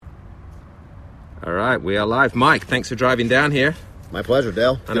All right, we are live. Mike, thanks for driving down here. My pleasure,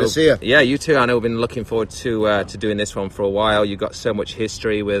 Dale. Good to see you. Yeah, you too. I know we've been looking forward to doing this one for a while. You've got so much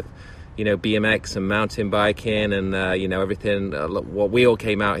history with, BMX and mountain biking and, everything, what we all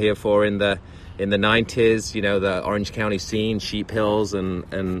came out here for in the 90s, the Orange County scene, Sheep Hills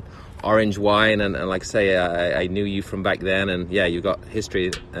and Orange Wine. And like I say, I knew you from back then. And, yeah, you've got history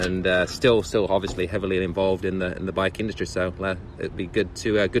and still obviously heavily involved in the bike industry. So it'd be good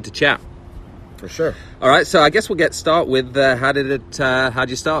to chat. For sure. All right, so I guess we'll get started with how'd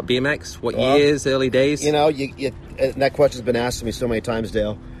you start BMX? What years, early days? That question's been asked to me so many times,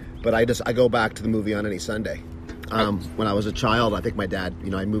 Dale. But I go back to the movie On Any Sunday. When I was a child, I think my dad,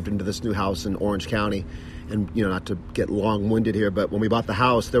 I moved into this new house in Orange County, and not to get long-winded here, but when we bought the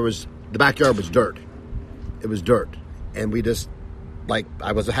house, the backyard was dirt. It was dirt, and we just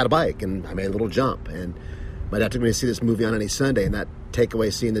had a bike, and I made a little jump, and my dad took me to see this movie On Any Sunday, and that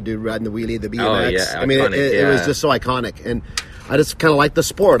takeaway seeing the dude riding the wheelie, the BMX. Oh, yeah, I mean, it was just so iconic, and I just kind of liked the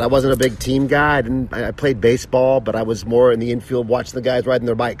sport. I wasn't a big team guy. I played baseball, but I was more in the infield watching the guys riding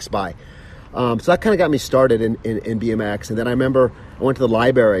their bikes by. So that kind of got me started in BMX. And then I remember I went to the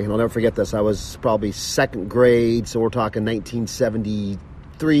library, and I'll never forget this. I was probably second grade, so we're talking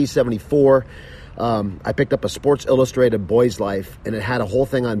 1973, 74. I picked up a Sports Illustrated Boys Life, and it had a whole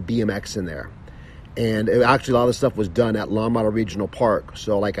thing on BMX in there. And actually, a lot of the stuff was done at Longmont Regional Park.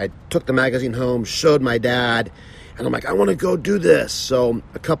 So, I took the magazine home, showed my dad, and I'm like, I want to go do this. So,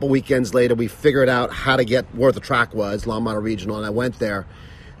 a couple weekends later, we figured out how to get where the track was, Longmont Regional, and I went there.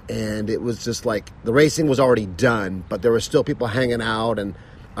 And it was just the racing was already done, but there were still people hanging out. And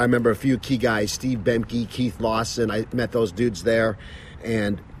I remember a few key guys, Steve Bemke, Keith Lawson. I met those dudes there,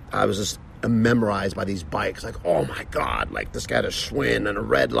 and I was just memorized by these bikes. Oh, my God, this guy had a Schwinn and a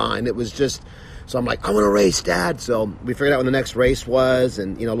Red Line. It was just... So I'm like, I want to race, Dad. So we figured out when the next race was,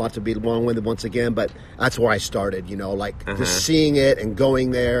 and, not to be long-winded once again, but that's where I started, just seeing it and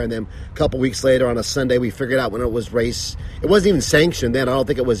going there. And then a couple weeks later on a Sunday, we figured out when it was race. It wasn't even sanctioned then. I don't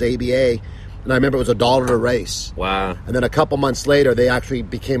think it was ABA. And I remember it was $1 to race. Wow. And then a couple months later, they actually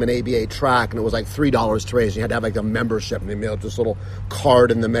became an ABA track, and it was $3 to race. You had to have a membership, and they mailed this little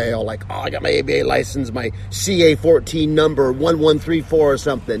card in the mail, I got my ABA license, my CA14 number 1134 or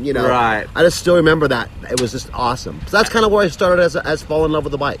something, Right. I just still remember that. It was just awesome. So that's kind of where I started as fall in love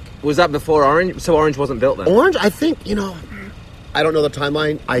with the bike. Was that before Orange? So Orange wasn't built then? Orange, I think, I don't know the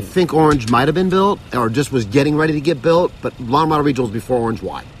timeline. I think Orange might have been built, or just was getting ready to get built, but Longmont Regional was before Orange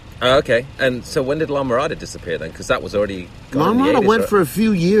Y. Oh, okay. And so when did La Mirada disappear then? Because that was already La Mirada went for a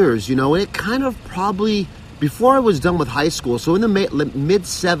few years, and it kind of probably, before I was done with high school, so in the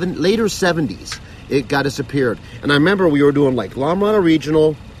later 70s, it got disappeared. And I remember we were doing La Mirada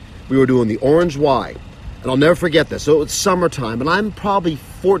Regional, we were doing the Orange Y, and I'll never forget this. So it was summertime, and I'm probably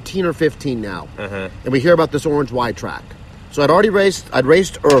 14 or 15 now, and we hear about this Orange Y track. So I'd raced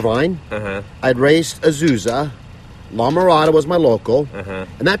Irvine, I'd raced Azusa, La Mirada was my local,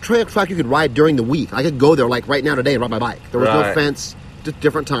 and that track you could ride during the week. I could go there right now today and ride my bike. There was no fence, just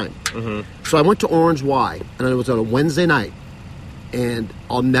different time. So I went to Orange Y, and it was on a Wednesday night, and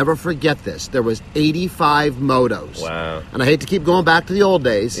I'll never forget this. There was 85 motos. Wow. And I hate to keep going back to the old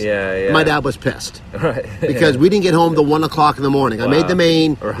days. Yeah. My dad was pissed. Right. Because we didn't get home till 1 o'clock in the morning. Wow. I made the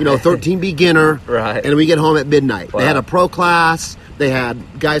main, 13 beginner, and we get home at midnight. Wow. They had a pro class. They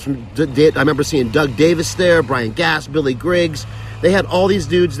had guys from, I remember seeing Doug Davis there, Brian Gass, Billy Griggs. They had all these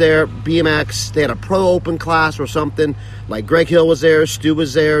dudes there, BMX. They had a pro open class or something. Greg Hill was there, Stu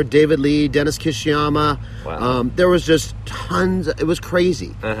was there, David Lee, Dennis Kishiyama. Wow. There was just tons. It was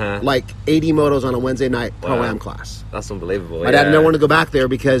crazy. 80 motos on a Wednesday night Pro-Am class. That's unbelievable. My dad didn't want to go back there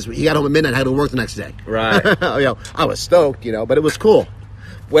because he got home at midnight and had to work the next day. Right. I was stoked, but it was cool.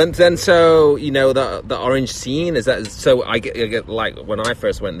 The Orange scene, is that so? I get when I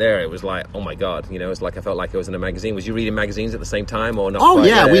first went there, it was oh my God, it's I felt like I was in a magazine. Was you reading magazines at the same time or not? Oh quite?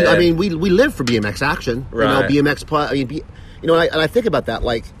 Yeah, we lived for BMX action, right? BMX Plus. And I think about that,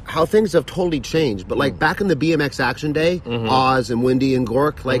 how things have totally changed. But back in the BMX action day, Oz and Wendy and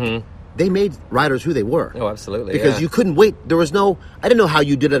Gork, they made riders who they were. Oh, absolutely. Because you couldn't wait. There was I didn't know how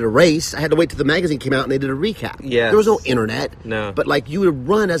you did at a race. I had to wait till the magazine came out and they did a recap. Yeah. There was no internet. No. But you would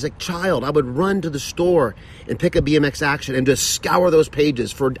run as a child. I would run to the store and pick a BMX action and just scour those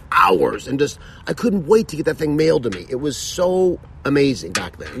pages for hours. And I couldn't wait to get that thing mailed to me. It was so amazing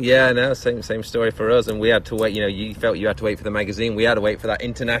back then. Yeah, no, same story for us. And we had to wait, you felt you had to wait for the magazine. We had to wait for that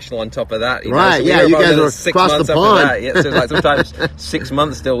international on top of that. Right, so you guys were across the pond. Yeah, so sometimes 6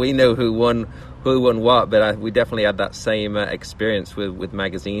 months still we know who won who won what, but we definitely had that same experience with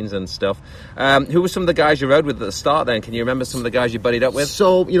magazines and stuff. Who were some of the guys you rode with at the start then? Can you remember some of the guys you buddied up with?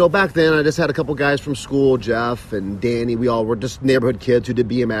 So, back then I just had a couple guys from school, Jeff and Danny. We all were just neighborhood kids who did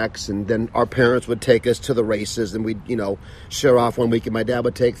BMX, and then our parents would take us to the races, and we'd, share off one weekend. My dad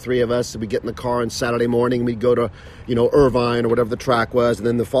would take three of us, and we'd get in the car on Saturday morning, and we'd go to, Irvine or whatever the track was, and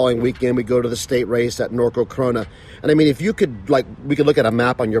then the following weekend we'd go to the state race at Norco Corona. And I mean, if you could, we could look at a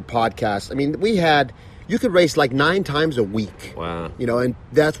map on your podcast. I mean, you could race 9 times a week. Wow. And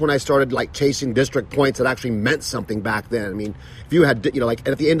that's when I started chasing district points that actually meant something back then. I mean, if you had,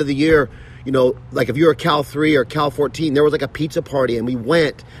 at the end of the year, if you were Cal 3 or Cal 14, there was a pizza party, and we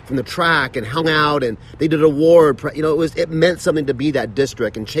went from the track and hung out, and they did an award. It meant something to be that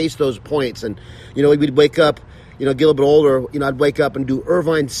district and chase those points. And, we'd wake up, get a little bit older, I'd wake up and do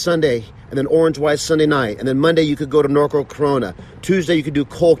Irvine Sunday, and then Orange Y Sunday night. And then Monday you could go to Norco Corona. Tuesday you could do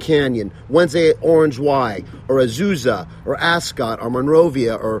Cole Canyon. Wednesday Orange Y, or Azusa, or Ascot, or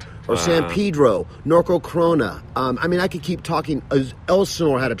Monrovia, or San Pedro, Norco Corona. I could keep talking.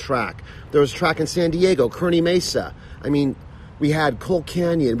 Elsinore had a track. There was a track in San Diego, Kearney Mesa. I mean, we had Cole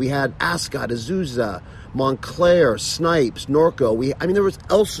Canyon. We had Ascot, Azusa, Montclair, Snipes, Norco. There was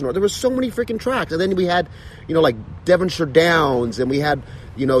Elsinore. There was so many freaking tracks. And then we had, Devonshire Downs, and we had,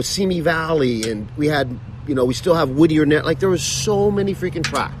 Simi Valley, and we had, we still have Whittier Net. There was so many freaking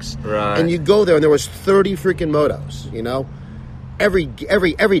tracks. Right. And you go there, and there was 30 freaking motos, every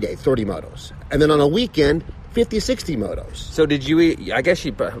day, 30 motos. And then on a weekend, 50, 60 motos. So did you, I guess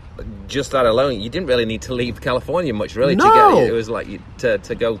just that alone, you didn't really need to leave California much, really, No. to get, it was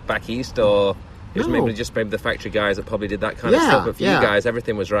to go back east, or it was maybe the factory guys that probably did that kind of stuff, but for you guys,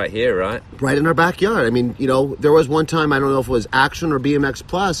 everything was right here, right? Right in our backyard. There was one time, I don't know if it was Action or BMX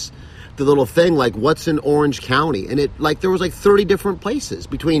Plus, the little thing, what's in Orange County? And it, there was 30 different places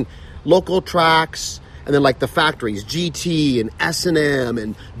between local tracks and then the factories, GT and S&M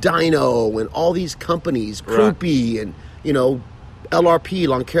and Dyno and all these companies, Krupe and, LRP,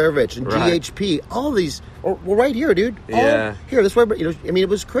 Lonkarovich and GHP, all these were right here, dude. Yeah. All here, this way, it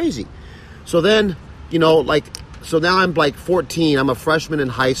was crazy. So then, so now I'm 14, I'm a freshman in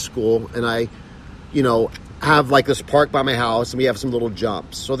high school, and I, have this park by my house, and we have some little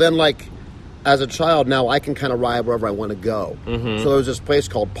jumps. So then, as a child, now I can kind of ride wherever I want to go. Mm-hmm. So there was this place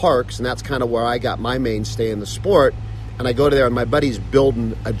called Parks, and that's kind of where I got my mainstay in the sport. And I go to there, and my buddy's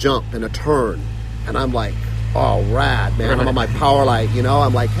building a jump and a turn. And I'm like, oh, rad, man. I'm on my power light,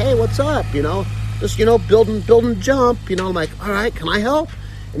 I'm like, hey, what's up, just, building jump, I'm like, all right, can I help?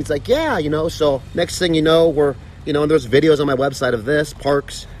 And he's like, yeah, so next thing you know, we're, and there's videos on my website of this,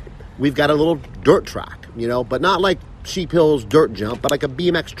 Parks. We've got a little dirt track, but not like Sheep Hills dirt jump, but like a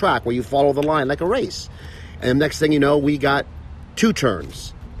BMX track where you follow the line like a race. And next thing you know, we got 2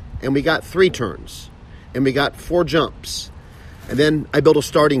 turns, and we got 3 turns, and we got 4 jumps. And then I built a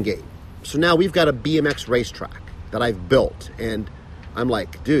starting gate. So now we've got a BMX racetrack that I've built, and I'm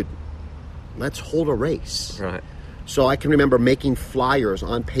like, dude, let's hold a race. Right. So I can remember making flyers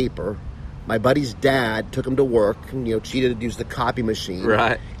on paper. My buddy's dad took him to work, and, cheated to use the copy machine.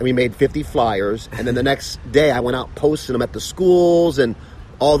 Right. And we made 50 flyers. And then the next day I went out posting them at the schools and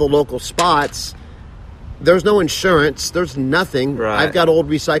all the local spots. There's no insurance. There's nothing. Right. I've got old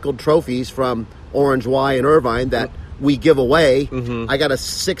recycled trophies from Orange Y and Irvine that we give away. Mm-hmm. I got a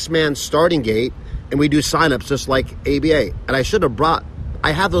 6-man starting gate, and we do signups just like ABA. And I should have brought...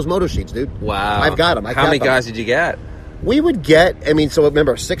 I have those moto sheets, dude. Wow. I've got them. How many guys did you get? We would get, so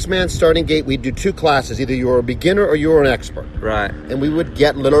remember, 6-man starting gate, we'd do 2 classes. Either you were a beginner or you were an expert. Right. And we would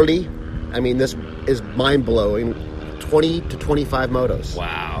get literally, this is mind-blowing, 20 to 25 motos.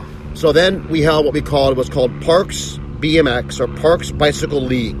 Wow. So then we held what was called Parks BMX, or Parks Bicycle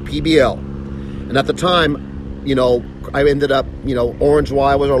League, PBL. And at the time, I ended up, Orange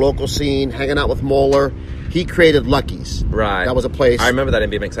Y was our local scene, hanging out with Moeller. He created Lucky's. Right. That was a place. I remember that in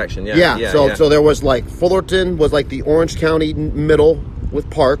BMX section, yeah. So there was Fullerton was the Orange County middle with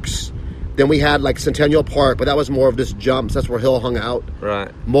Parks. Then we had Centennial Park, but that was more of just jumps. That's where Hill hung out. Right.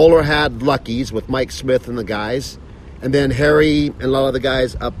 Moeller had Lucky's with Mike Smith and the guys. And then Harry and a lot of the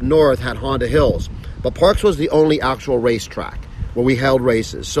guys up north had Honda Hills. But Parks was the only actual racetrack where we held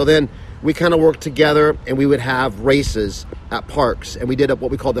races. So then we kind of worked together, and we would have races at Parks, and we did what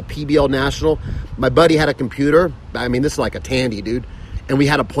we called the PBL National. My buddy had a computer. This is like a Tandy, dude. And we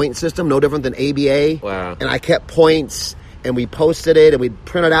had a point system, no different than ABA. Wow. And I kept points, and we posted it, and we'd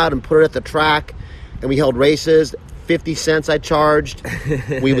print it out and put it at the track, and we held races. 50 cents I charged.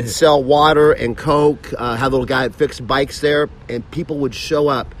 We would sell water and Coke, have a little guy that fixed bikes there, and people would show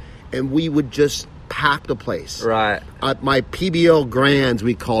up, and we would just packed the place. Right. At my PBO Grands,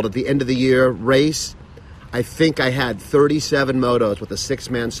 we called it, the end of the year race, I think I had 37 motos with a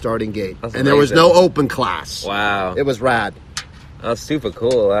 6-man starting gate. That's and there was amazing. no open class. Wow. It was rad. That's super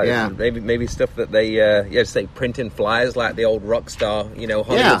cool. Yeah. Maybe stuff that they, say printing flyers like the old rock star,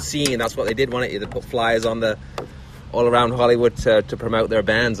 Hollywood scene. That's what they did, wasn't it? They put flyers on all around Hollywood to promote their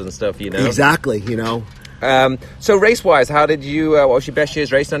bands and stuff, Exactly, So race-wise, how did you, what was your best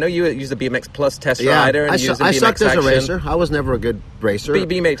year's race? I know you used the BMX Plus test rider. And I used the sucked BMX as a Action. racer. I was never a good racer.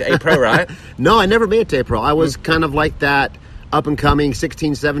 BMX A Pro, right? No, I never made it to A Pro. I was kind of like that up-and-coming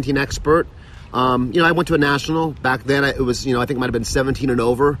 16, 17 expert. I went to a national. Back then, it was, I think it might have been 17 and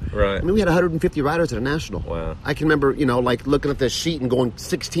over. Right. I mean, we had 150 riders at a national. Wow. I can remember, looking at the sheet and going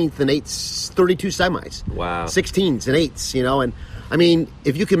 16th and 8th, 32 semis. Wow. 16s and 8s, and I mean,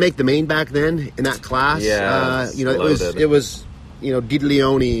 if you could make the main back then in that class, it was Di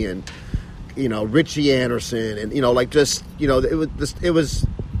Leone and, Richie Anderson and, it was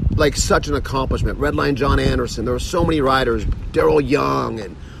like such an accomplishment. Redline John Anderson. There were so many riders, Daryl Young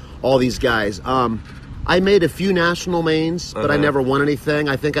and all these guys. I made a few national mains, but I never won anything.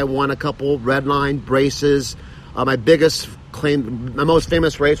 I think I won a couple Redline braces. My biggest claim, my most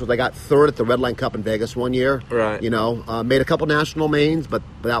famous race was I got third at the Redline Cup in Vegas one year. Right. Made a couple national mains, but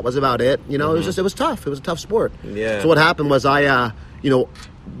that was about it. It was tough. It was a tough sport. Yeah. So what happened was I,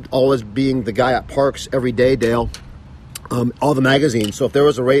 always being the guy at Parks every day, Dale, all the magazines. So if there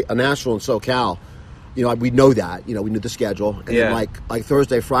was a national in SoCal, we know that. We knew the schedule. And then like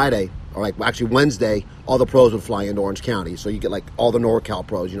Thursday, Friday, or actually Wednesday, all the pros would fly into Orange County. So you get like all the NorCal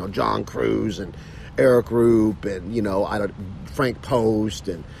pros, John Cruz and Eric Roop and, Frank Post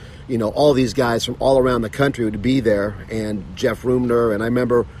and, all these guys from all around the country would be there, and Jeff Rumner. And I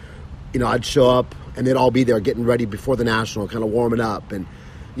remember, I'd show up and they'd all be there getting ready before the national, kind of warming up. And,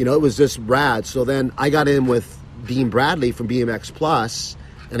 it was just rad. So then I got in with Dean Bradley from BMX Plus,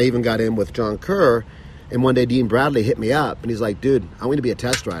 and I even got in with John Kerr. And one day Dean Bradley hit me up, and he's like, dude, I want to be a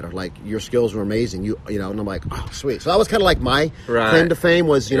test rider. Like, your skills were amazing. And I'm like, oh, sweet. So that was kind of like my claim to fame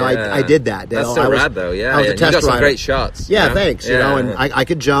was, I did that. That's so rad, though. Yeah, I was a test you got some rider. great shots. Yeah, thanks. And I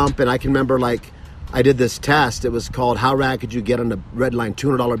could jump, and I can remember, I did this test. It was called How Rad Could You Get on a Redline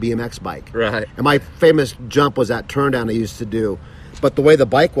 $200 BMX bike? Right. And my famous jump was that turn down I used to do. But the way the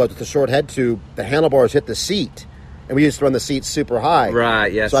bike was with the short head tube, the handlebars hit the seat. And we used to run the seats super high.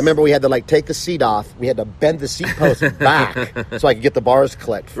 Right, yes. So I remember we had to take the seat off. We had to bend the seat post back so I could get the bars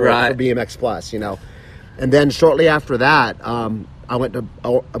clicked for BMX Plus, And then shortly after that, I went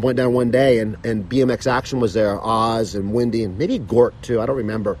down one day and BMX Action was there, Oz and Wendy and maybe Gort too. I don't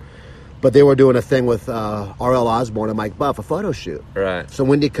remember. But they were doing a thing with R.L. Osborne and Mike Buff, a photo shoot. Right. So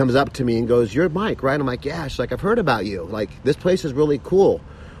Wendy comes up to me and goes, "You're Mike, right?" I'm like, "Yeah." She's like, "I've heard about you. This place is really cool.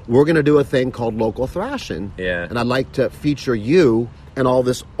 We're going to do a thing called Local Thrashing. Yeah. And I'd like to feature you and all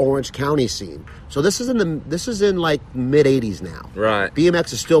this Orange County scene." So this is in mid 80s now. Right.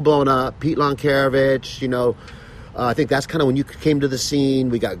 BMX is still blowing up. Pete Lonkarovich, I think that's kind of when you came to the scene.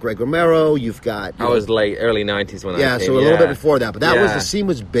 We got Greg Romero. You've got. I was late, early 90s when I came. Yeah, so a little bit before that. But that was, the scene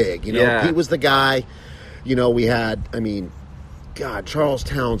was big. Yeah. Pete was the guy. We had, Charles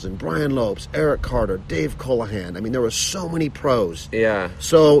Townsend, Brian Lopes, Eric Carter, Dave Colohan. There were so many pros. Yeah.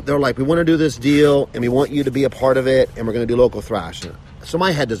 So they're like, we want to do this deal, and we want you to be a part of it, and we're going to do Local Thrash. So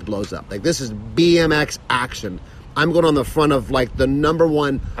my head just blows up. This is BMX Action. I'm going on the front of, the number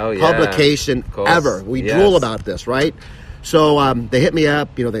one publication ever. We drool about this, right? So they hit me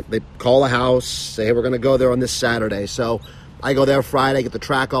up. They call the house, say, "Hey, we're going to go there on this Saturday." So I go there Friday, get the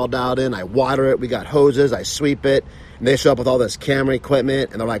track all dialed in. I water it. We got hoses. I sweep it. And they show up with all this camera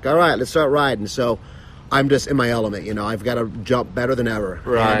equipment, and they're like, "All right, let's start riding." So I'm just in my element, I've got to jump better than ever.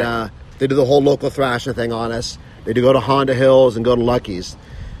 Right. And they do the whole Local Thrashing thing on us. They do go to Honda Hills and go to Lucky's.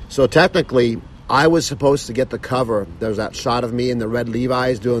 So technically, I was supposed to get the cover. There's that shot of me in the red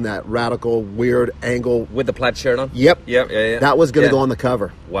Levi's doing that radical, weird angle. With the plaid shirt on? Yep. Yeah. That was going to go on the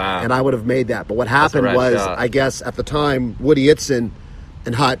cover. Wow. And I would have made that. But what happened was, shot. I guess, at the time, Woody Itzen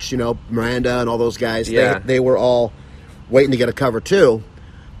and Hutch, Miranda and all those guys, they were all waiting to get a cover too,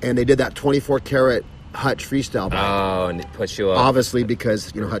 and they did that 24-karat Hutch freestyle bike. Oh, and it pushed you up. Obviously,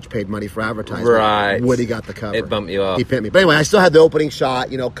 because Hutch paid money for advertising. Right. Woody got the cover. It bumped you up. He pinned me. But anyway, I still had the opening shot.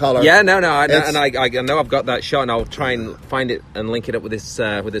 Color. Yeah, no. I know I've got that shot, and I'll try and find it and link it up with this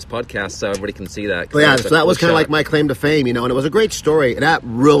podcast so everybody can see that. Yeah, so that was kind of like my claim to fame, and it was a great story. And that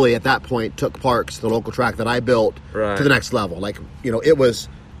really, at that point, took Parks, the local track that I built, to the next level. It was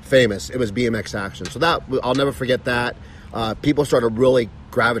famous. It was BMX Action. So that I'll never forget that. People started really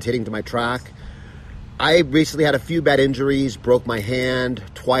gravitating to my track. I recently had a few bad injuries, broke my hand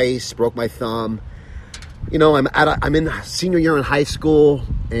twice, broke my thumb. you know, I'm in senior year in high school,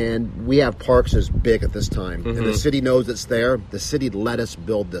 and we have Parks as big at this time, and the city knows it's there. The city let us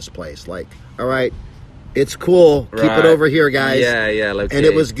build this place. Like, all right, it's cool. Keep it over here, guys. Yeah, and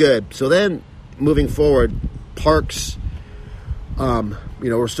it was good. So then, moving forward, Parks, you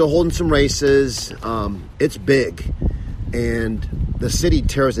know, we're still holding some races. It's big, and the city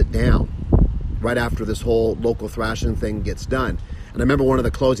tears it down right after this whole local thrashing thing gets done. And I remember one of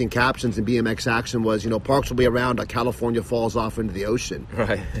the closing captions in BMX Action was, you know, Parks will be around like California falls off into the ocean.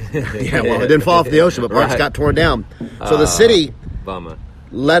 Right. Yeah, well, it didn't fall off the ocean, but Parks got torn down. So the city bummer.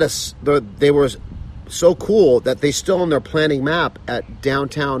 let us, they were so cool that they still on their planning map at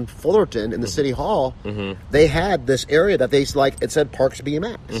downtown Fullerton in the city hall, they had this area that they, like, it said Parks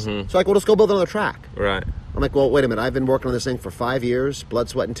BMX. So like, well, let's go build another track. Right. I'm like, well, wait a minute. I've been working on this thing for 5 years, blood,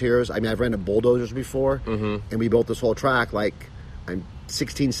 sweat, and tears. I mean, I've ran bulldozers before, and we built this whole track. Like, I'm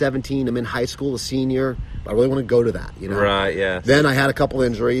 16, 17. I'm in high school, a senior. I really want to go to that, you know? Right, yeah. Then I had a couple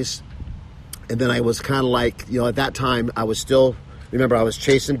injuries, and then I was kind of like, you know, at that time, I was still, remember, I was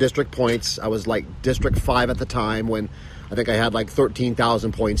chasing district points. I was like District 5 at the time when I think I had like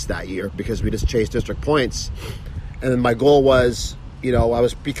 13,000 points that year because we just chased district points. And then my goal was, you know, I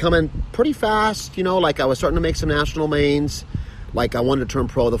was becoming pretty fast, you know, like I was starting to make some national mains. Like I wanted to turn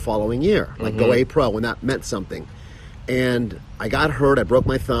pro the following year, like go A pro, and that meant something. And I got hurt. I broke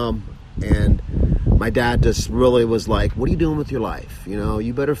my thumb, and my dad just really was like, what are you doing with your life? You know,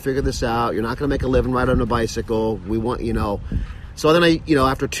 you better figure this out. You're not going to make a living riding on a bicycle. We want, you know. So then I, you know,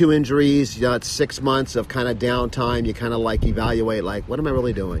 after 2 injuries, you know, it's 6 months of kind of downtime. You kind of like evaluate, like, what am I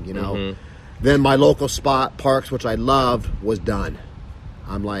really doing, you know? Then my local spot, Parks, which I loved, was done.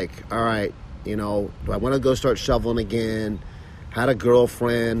 I'm like, all right, you know, do I want to go start shoveling again? Had a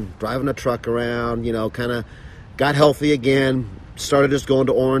girlfriend, driving a truck around, you know, kind of got healthy again, started just going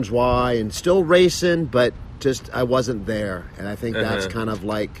to Orange Y and still racing, but just I wasn't there. And I think that's kind of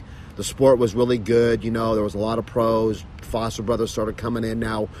like the sport was really good. You know, there was a lot of pros. Foster Brothers started coming in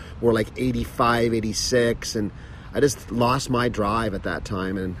now. We're like 85, 86. And I just lost my drive at that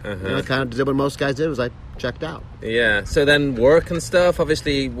time. And you know, I kind of did what most guys did was I checked out. Yeah. So then work and stuff,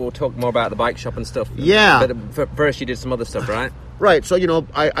 obviously we'll talk more about the bike shop and stuff. Yeah. But first you did some other stuff, right? Right. So, you know,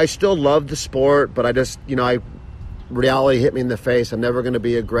 I still love the sport, but I just, you know, reality hit me in the face. I'm never going to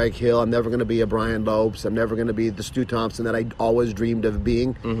be a Greg Hill. I'm never going to be a Brian Lopes. I'm never going to be the Stu Thompson that I always dreamed of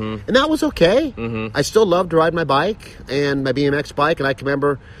being. And that was okay. I still loved to ride my bike and my BMX bike. And I can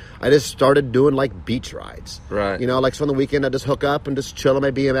remember I just started doing like beach rides. Right. You know, like so on the weekend I'd just hook up and just chill on my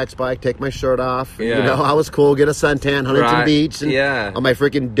BMX bike, take my shirt off. Yeah. You know, I was cool, get a suntan, Huntington Beach. And on my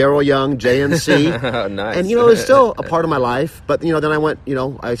freaking Daryl Young JNC. Oh, nice. And, you know, it was still a part of my life. But, you know, then I went, you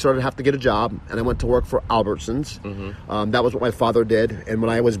know, I started to have to get a job. And I went to work for Albertsons. That was what my father did. And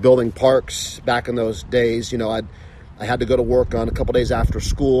when I was building Parks back in those days, you know, I had to go to work on a couple days after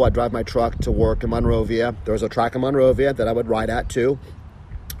school. I'd drive my truck to work in Monrovia. There was a track in Monrovia that I would ride at too.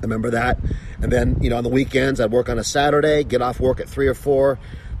 I remember that. And then, you know, on the weekends, I'd work on a Saturday, get off work at 3 or 4,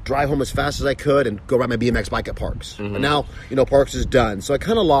 drive home as fast as I could, and go ride my BMX bike at Parks. And now, you know, Parks is done. So I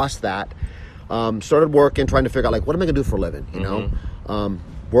kind of lost that. Started working, trying to figure out, like, what am I going to do for a living, you know?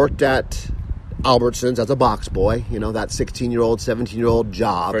 Worked at Albertsons as a box boy, you know, that 16-year-old, 17-year-old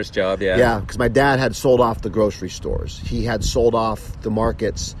job. First job, yeah. Yeah, because my dad had sold off the grocery stores. He had sold off the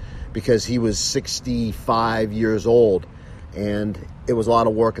markets because he was 65 years old. And it was a lot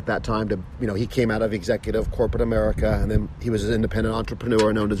of work at that time to, you know, he came out of executive corporate America, and then he was an independent entrepreneur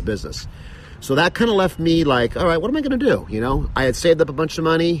and owned his business. So that kind of left me like, all right, what am I going to do? You know, I had saved up a bunch of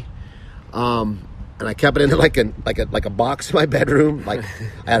money, and I kept it in like a box in my bedroom. Like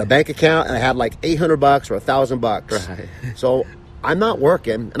I had a bank account, and I had like $800 or $1,000. Right. So I'm not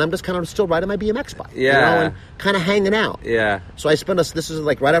working, and I'm just kind of still riding my BMX bike. Yeah. You know, and kind of hanging out. Yeah. So I spent this is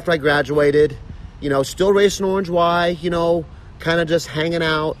like right after I graduated. You know, still racing Orange Y, you know, kind of just hanging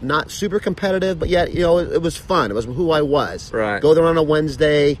out, not super competitive, but yet, you know, it was fun. It was who I was. Right. Go there on a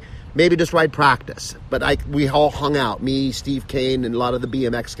Wednesday, maybe just ride practice. But we all hung out, me, Steve Kane, and a lot of the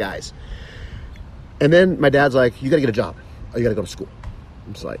BMX guys. And then my dad's like, you got to get a job. Or you got to go to school.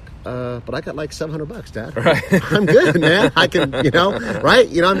 I'm just like, but I got like $700, Dad. Right. I'm good, man. I can, you know, right?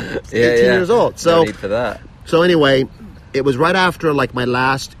 You know, I'm 18 years old. So, no need for that. So anyway, it was right after like my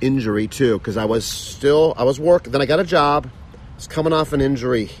last injury too, because I was working. Then I got a job. I was coming off an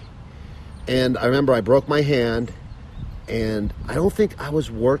injury, and I remember I broke my hand, and I don't think I was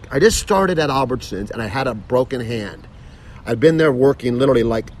I just started at Albertsons, and I had a broken hand. I'd been there working literally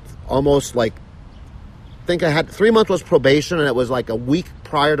like almost like, I think I had 3 months was probation, and it was like a week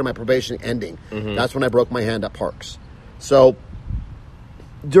prior to my probation ending. That's when I broke my hand at Parks. So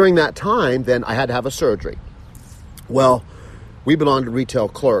during that time, then I had to have a surgery. Well, we belonged to Retail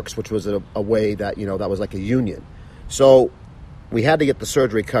Clerks, which was a way that, that was like a union. So we had to get the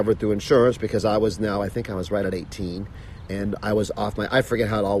surgery covered through insurance because I think I was right at 18, and I was off I forget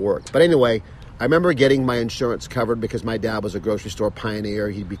how it all worked. But anyway, I remember getting my insurance covered because my dad was a grocery store pioneer.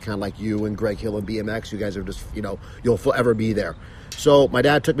 He'd be kind of like you and Greg Hill and BMX. You guys are just, you'll forever be there. So my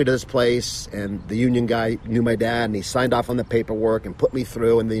dad took me to this place, and the union guy knew my dad, and he signed off on the paperwork and put me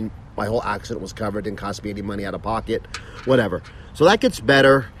through, and then my whole accident was covered. Didn't cost me any money out of pocket, whatever. So that gets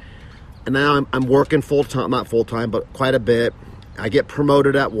better, and now I'm working full-time, not full-time, but quite a bit. I get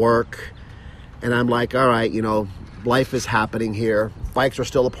promoted at work, and I'm like, all right, life is happening here. Bikes are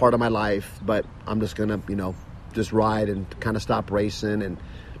still a part of my life, but I'm just going to, just ride and kind of stop racing and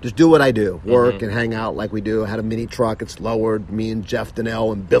just do what I do, work and hang out like we do. I had a mini truck. It's lowered. Me and Jeff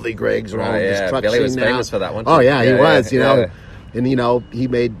Donnell and Billy Griggs are all in this truck Billy scene was now. famous for that one. Oh, yeah, he was, Yeah. And, he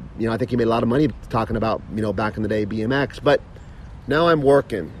made, I think he made a lot of money talking about, back in the day, BMX. But now I'm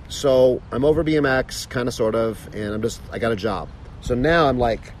working. So I'm over BMX, kind of, sort of, and I got a job. So now I'm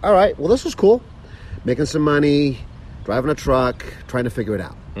like, all right, well, this is cool. Making some money, driving a truck, trying to figure it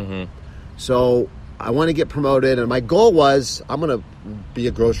out. So I want to get promoted, and my goal was I'm going to be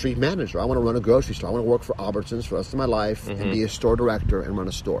a grocery manager. I want to run a grocery store. I want to work for Albertsons for the rest of my life and be a store director and run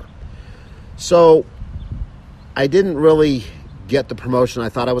a store. So I didn't really get the promotion I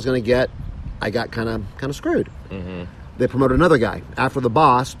thought I was going to get. I got kind of screwed. They promoted another guy after the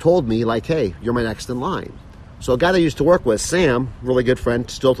boss told me, like, hey, you're my next in line. So a guy that I used to work with, Sam, really good friend,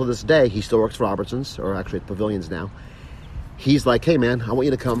 still to this day, he still works for Albertsons, or actually at Pavilions now. He's like, hey, man, I want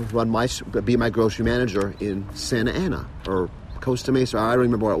you to come be my grocery manager in Santa Ana or Costa Mesa. I don't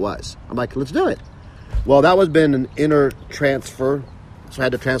remember where it was. I'm like, let's do it. Well, that was been an inner transfer, so I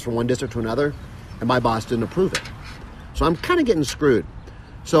had to transfer one district to another, and my boss didn't approve it. So I'm kind of getting screwed.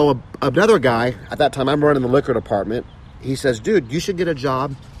 So another guy, at that time, I'm running the liquor department. He says, dude, you should get a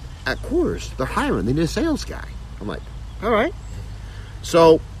job at Coors. They're hiring. They need a sales guy. I'm like, all right.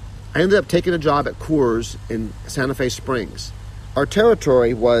 So I ended up taking a job at Coors in Santa Fe Springs. Our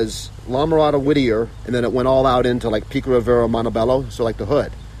territory was La Mirada, Whittier, and then it went all out into like Pico Rivera, Montebello, so like the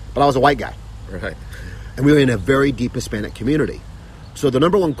hood. But I was a white guy. Right. And we were in a very deep Hispanic community. So the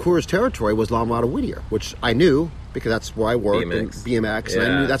number one Coors territory was La Mirada, Whittier, which I knew because that's where I worked in BMX. And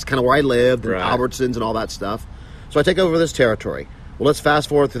I knew that's kind of where I lived, and Albertsons and all that stuff. So I take over this territory. Well, let's fast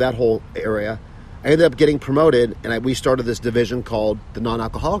forward through that whole area. I ended up getting promoted, and we started this division called the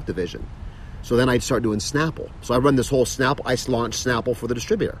non-alcoholic division. So then I'd start doing Snapple. So I run this whole Snapple. I launched Snapple for the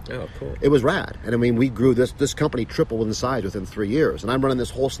distributor. Oh, cool. It was rad. And I mean, we grew this company tripled in size within 3 years. And I'm running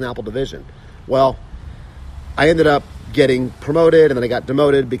this whole Snapple division. Well, I ended up getting promoted, and then I got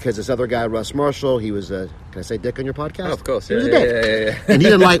demoted because this other guy, Russ Marshall, he was a, can I say dick on your podcast? Oh, of course. He was a dick. And he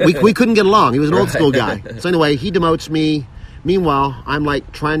didn't like, we couldn't get along. He was an old school guy. So anyway, he demotes me. Meanwhile, I'm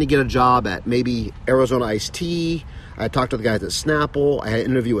like trying to get a job at maybe Arizona Iced Tea. I talked to the guys at Snapple. I had an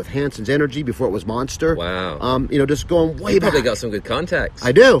interview with Hanson's Energy before it was Monster. Wow. Just going way back. Probably got some good contacts.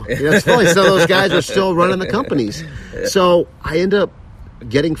 I do. That's funny. Some of those guys are still running the companies. So I ended up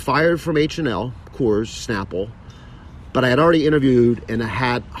getting fired from H&L, Coors, Snapple. But I had already interviewed and I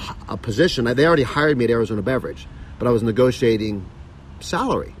had a position. They already hired me at Arizona Beverage. But I was negotiating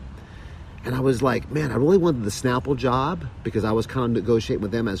salary. And I was like, man, I really wanted the Snapple job because I was kind of negotiating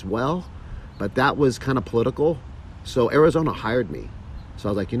with them as well. But that was kind of political. So Arizona hired me. So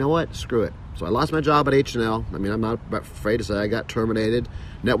I was like, you know what? Screw it. So I lost my job at H&L. I mean, I'm not afraid to say I got terminated.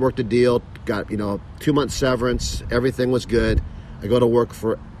 Networked a deal. Got, 2-month severance. Everything was good. I go to work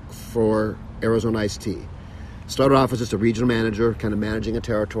for Arizona Iced Tea. Started off as just a regional manager, kind of managing a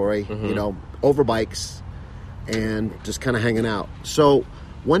territory, over bikes and just kind of hanging out. So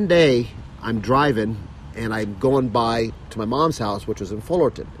one day I'm driving and I'm going by to my mom's house, which was in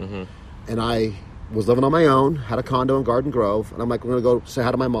Fullerton. And I was living on my own, had a condo in Garden Grove, and I'm like, we're going to go say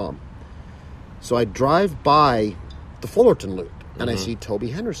hi to my mom. So I drive by the Fullerton Loop, and I see Toby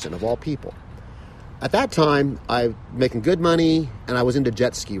Henderson, of all people. At that time, I'm making good money, and I was into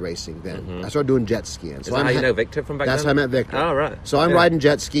jet ski racing then. I started doing jet skiing. Is that how you know Victor from back then? That's how I met Victor. Oh, right. So I'm riding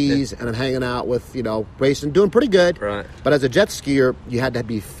jet skis, and I'm hanging out with, racing, doing pretty good. Right. But as a jet skier, you had to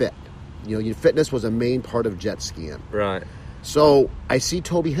be fit. Your fitness was a main part of jet skiing. Right. So I see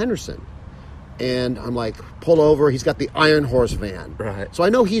Toby Henderson. And I'm like, pull over. He's got the Iron Horse van. Right. So I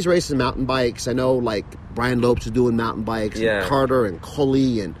know he's racing mountain bikes. I know, like, Brian Lopes is doing mountain bikes. And Carter and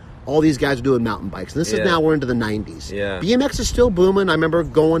Cully and all these guys are doing mountain bikes. And this is now, we're into the 90s. Yeah. BMX is still booming. I remember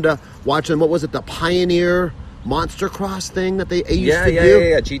going to watching, the Pioneer Monster Cross thing that they used to do?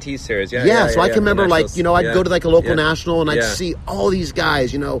 Yeah, GT series. So I can remember, I'd go to, like, a local national, and I'd Yeah. see all these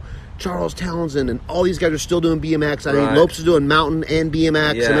guys, Charles Townsend and all these guys are still doing BMX. I mean, Right. Lopes is doing mountain and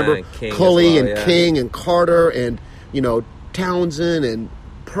BMX. Yeah, I remember and King as Cully well, and yeah. King and Carter and, Townsend and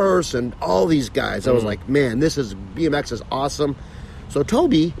Purse and all these guys. I was like, man, BMX is awesome. So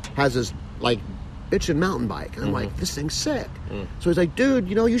Toby has this, bitchin' mountain bike. And I'm like, this thing's sick. So he's like, dude,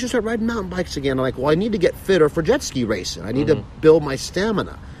 you should start riding mountain bikes again. I'm like, well, I need to get fitter for jet ski racing. I need to build my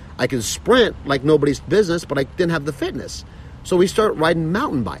stamina. I can sprint like nobody's business, but I didn't have the fitness. So we start riding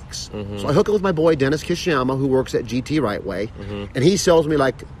mountain bikes. So I hook up with my boy, Dennis Kishiyama, who works at GT Right Way. And he sells me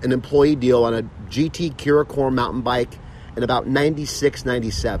like an employee deal on a GT Kiracore mountain bike in about 96,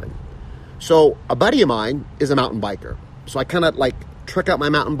 97. So a buddy of mine is a mountain biker. So I kind of trick out my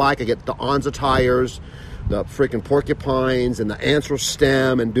mountain bike. I get the Onza tires, the freaking Porcupines, and the Answer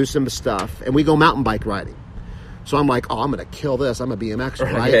stem, and do some stuff. And we go mountain bike riding. So I'm like, I'm going to kill this. I'm a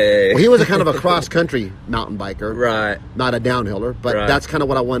BMXer, right? Okay. Well, he was a kind of a cross-country mountain biker. Right. Not a downhiller, but Right. that's kind of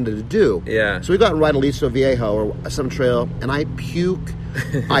what I wanted to do. Yeah. So we got and ride Aliso Viejo or some trail, and I puke.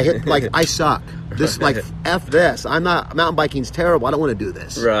 I hit, I suck. This, F this. Mountain biking's terrible. I don't want to do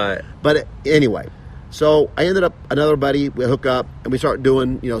this. Right. But anyway, so I ended up, another buddy, we hook up, and we start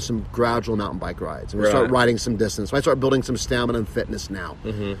doing, some gradual mountain bike rides. And we start Right. riding some distance. So I start building some stamina and fitness now.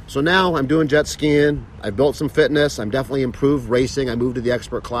 So now I'm doing jet skiing. I've built some fitness. I'm definitely improved racing. I moved to the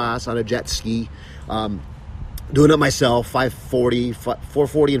expert class on a jet ski. Doing it myself, 540,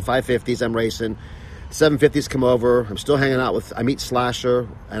 440 and 550s I'm racing. 750s come over. I'm still hanging out I meet Slasher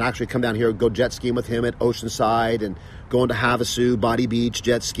and actually come down here, go jet skiing with him at Oceanside and going to Havasu, Body Beach,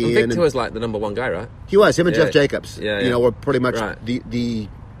 jet skiing. Victor was like the number one guy, right? He was, him and Yeah. Jeff Jacobs. Yeah. We're pretty much Right.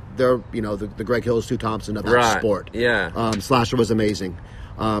 they're, the Greg Hills, Stu Thompson of that Right. sport. Yeah. Slasher was amazing.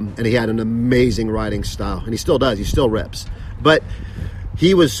 And he had an amazing riding style. And he still does. He still rips. But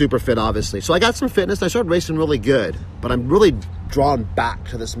he was super fit, obviously. So I got some fitness. I started racing really good. But I'm really drawn back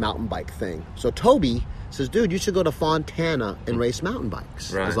to this mountain bike thing. So Toby says, dude, you should go to Fontana and race mountain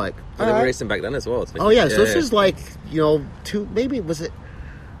bikes. Right. I was like, Well, they all were right. racing back then as well. Oh, yeah. So this is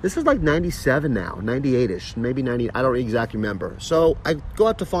this is 97 now, 98-ish, maybe 90. I don't exactly remember. So I go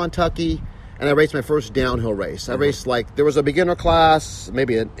up to Fontucky, and I race my first downhill race. I raced there was a beginner class,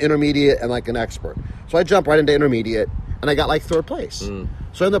 maybe an intermediate, and an expert. So I jumped right into intermediate, and I got third place. So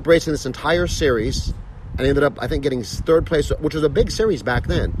I ended up racing this entire series, and I ended up, I think, getting third place, which was a big series back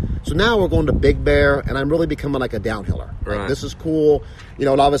then. So now we're going to Big Bear, and I'm really becoming a downhiller. Right. This is cool. And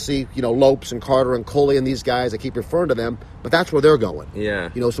obviously, Lopes and Carter and Coley and these guys, I keep referring to them, but that's where they're going. Yeah.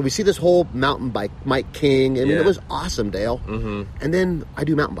 So we see this whole mountain bike, Mike King. I mean, Yeah. it was awesome, Dale. Mm-hmm. And then I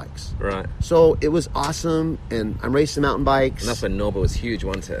do mountain bikes. Right. So it was awesome, and I'm racing mountain bikes. And that's when Norba was huge,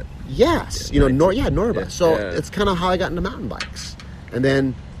 wasn't it? Yes. Yeah, Norba. Yeah. So Yeah. it's kind of how I got into mountain bikes. And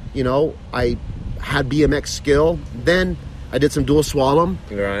then, I had BMX skill. Then I did some dual slalom.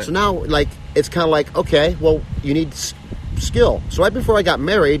 Right. So now, it's kind of okay, well, you need skill. So right before I got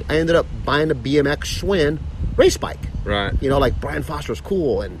married, I ended up buying a BMX Schwinn race bike. Right. Brian Foster's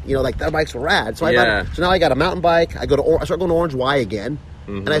cool, and that bikes were rad. So Yeah. so now I got a mountain bike. I start going to Orange Y again,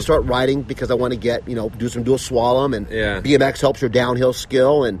 and I start riding because I want to get do some dual slalom, and Yeah. BMX helps your downhill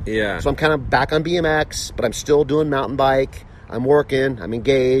skill, and Yeah. so I'm kind of back on BMX, but I'm still doing mountain bike. I'm working. I'm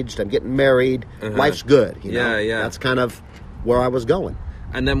engaged. I'm getting married. Life's good. Yeah, yeah. That's kind of where I was going.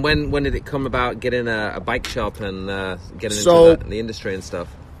 And then when did it come about getting a bike shop and getting So- into the industry and stuff?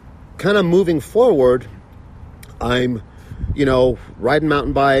 Kind of moving forward, I'm, riding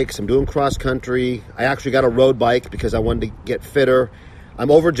mountain bikes. I'm doing cross country. I actually got a road bike because I wanted to get fitter. I'm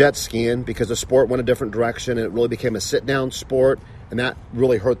over jet skiing because the sport went a different direction and it really became a sit down sport, and that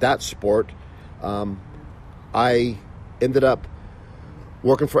really hurt that sport. I ended up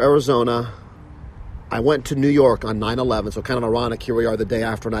working for Arizona. I went to New York on 9/11, so kind of ironic. Here we are the day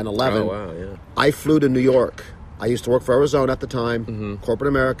after 9/11. Oh, wow, yeah. I flew to New York. I used to work for Arizona at the time, corporate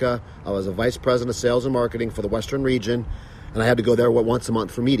America. I was a vice president of sales and marketing for the Western region, and I had to go there once a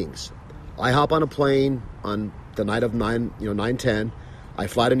month for meetings. I hop on a plane on the night of 9/10. I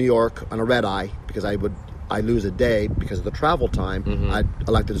fly to New York on a red eye because I lose a day because of the travel time. I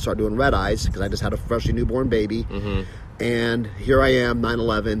elected to start doing red eyes because I just had a freshly newborn baby. And here I am,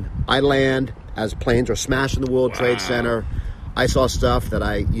 9/11. I land as planes are smashing the World Trade Center. I saw stuff that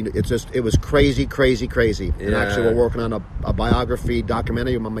it was crazy, crazy, crazy. And actually, we're working on a biography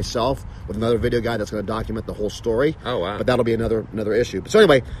documentary on myself with another video guy that's going to document the whole story. Oh, wow. But that'll be another issue. But so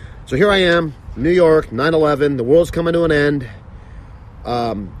anyway, so here I am, New York, 9/11. The world's coming to an end.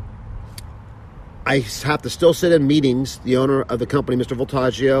 I have to still sit in meetings. The owner of the company, Mr.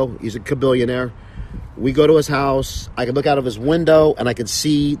 Voltaggio, he's a billionaire. We go to his house. I could look out of his window, and I could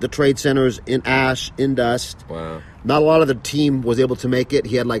see the trade centers in ash, in dust. Wow. Not a lot of the team was able to make it.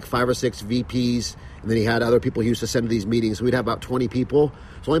 He had like 5 or 6 VPs, and then he had other people he used to send to these meetings. So we'd have about 20 people.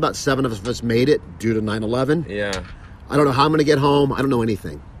 So only about 7 of us made it due to 9/11. Yeah. I don't know how I'm going to get home. I don't know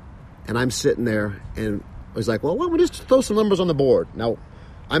anything. And I'm sitting there, and I was like, well, why don't we just throw some numbers on the board? Now,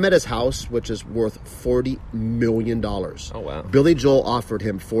 I'm at his house, which is worth $40 million. Oh, wow. Billy Joel offered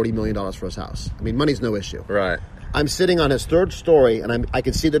him $40 million for his house. I mean, money's no issue. Right. I'm sitting on his 3rd story, and I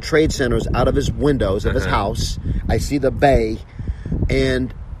can see the trade centers out of his windows of his house. I see the bay,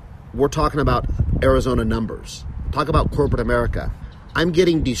 and we're talking about Arizona numbers. Talk about corporate America. I'm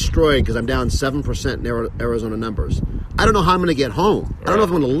getting destroyed because I'm down 7% in Arizona numbers. I don't know how I'm going to get home. I don't know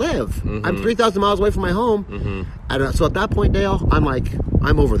if I'm going to live. Mm-hmm. I'm 3,000 miles away from my home. Mm-hmm. I don't know. So at that point, Dale, I'm like,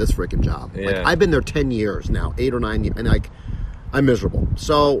 I'm over this freaking job. Yeah. Like, I've been there 10 years now, 8 or 9 years, and like, I'm miserable.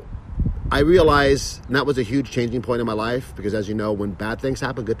 So I realized, and that was a huge changing point in my life, because as you know, when bad things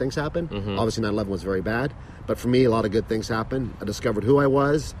happen, good things happen. Mm-hmm. Obviously 9/11 was very bad, but for me, a lot of good things happened. I discovered who I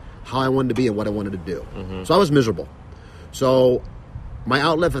was, how I wanted to be, and what I wanted to do. Mm-hmm. So I was miserable. So my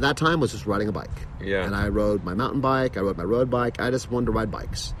outlet at that time was just riding a bike. Yeah. And I rode my mountain bike, I rode my road bike, I just wanted to ride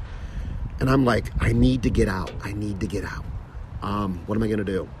bikes. And I'm like, I need to get out. I need to get out. What am I going to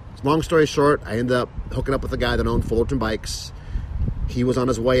do? Long story short, I ended up hooking up with a guy that owned Fullerton Bikes. He was on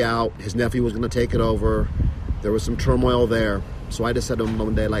his way out. His nephew was going to take it over. There was some turmoil there. So I just said to him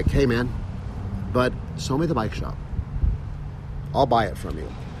one day, like, hey, man, but show me the bike shop. I'll buy it from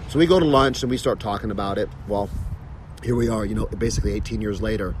you. So we go to lunch and we start talking about it. Well, here we are, basically 18 years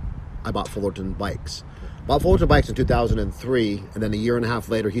later, I bought Fullerton Bikes. Bought Fullerton Bikes in 2003, and then a year and a half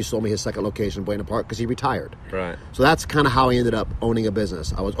later, he sold me his second location, Buena Park, because he retired. Right. So that's kind of how I ended up owning a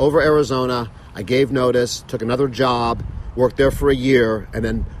business. I was over Arizona, I gave notice, took another job, worked there for a year, and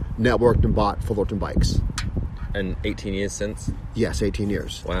then networked and bought Fullerton Bikes. And 18 years since? Yes, 18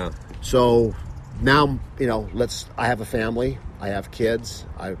 years. Wow. So now, I have a family, I have kids,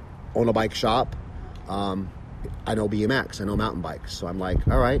 I own a bike shop. I know BMX, I know mountain bikes. So I'm like,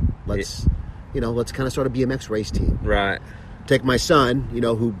 all right, let's kind of start a BMX race team. Right. Take my son,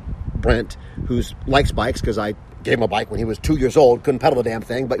 Brent, who likes bikes, because I gave him a bike when he was 2 years old, couldn't pedal the damn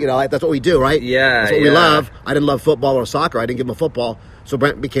thing, but that's what we do, right? Yeah, that's what we love. I didn't love football or soccer. I didn't give him a football, so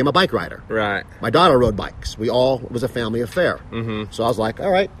Brent became a bike rider. Right. My daughter rode bikes. It was a family affair. Mm-hmm. So I was like, all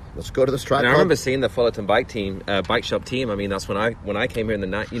right, let's go to this track. And I remember seeing the Fullerton bike shop team. I mean, that's when I came here in the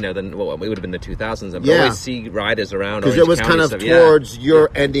night. It would have been the 2000s. I always see riders around because it was kind of towards your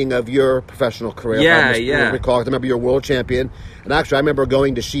ending of your professional career. I recall. I remember you were world champion, and actually, I remember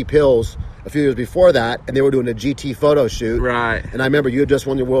going to Sheep Hills a few years before that, and they were doing a GT photo shoot. Right. And I remember you had just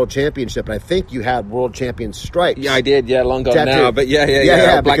won your world championship, and I think you had world champion stripes. Yeah, I did. Yeah, long gone now, but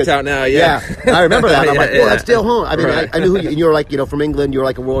yeah, blacked out now. Yeah, I remember that. I'm like, well, that's still home. I mean, I knew who you, and you were like, from England. You were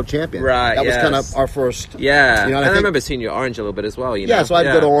like a world champion. Right. That was kind of our first. Yeah. And I remember seeing you Orange a little bit as well. Yeah, so I'd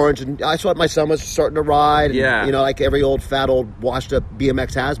go to Orange, and I saw my son was starting to ride. And, like every old fat old washed up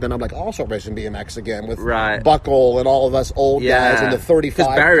BMX has been. I'm like, I'll start racing BMX again with Buckle and all of us old guys in the 35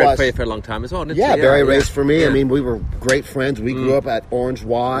 because Barry plus. played for a long time as well, didn't he? Barry raced for me. I mean, we were great friends. We grew up at Orange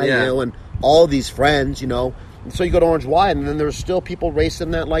Y, and all of these friends, So you go to Orange Y, and then there's still people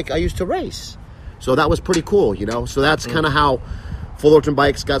racing that like I used to race. So that was pretty cool, So that's kind of how Fullerton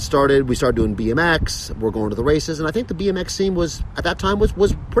Bikes got started. We started doing BMX. We're going to the races, and I think the BMX scene was at that time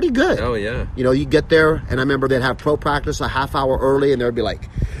was pretty good. Oh yeah. You get there, and I remember they'd have pro practice a half hour early, and there'd be like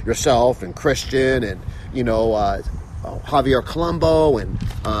yourself and Christian and Javier Colombo and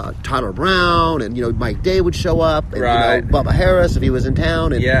Tyler Brown and Mike Day would show up and Bubba Harris if he was in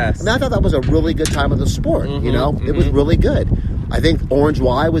town, and I thought that was a really good time of the sport. It was really good. I think Orange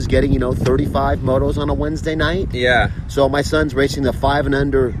Y was getting 35 motos on a Wednesday night. Yeah. So my son's racing the 5 and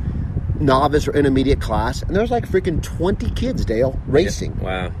under novice or intermediate class, and there's like freaking 20 kids, Dale, racing.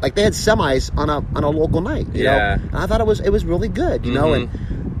 Yeah. Wow. Like they had semis on a local night. You know? And I thought it was really good. And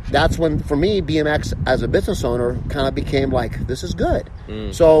that's when, for me, BMX as a business owner kind of became like, this is good.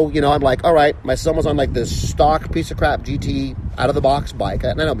 So, I'm like, all right, my son was on like this stock piece of crap GT out of the box bike.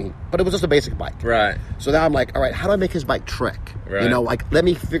 And I don't mean, but it was just a basic bike. Right. So now I'm like, all right, how do I make his bike trick? Right. Let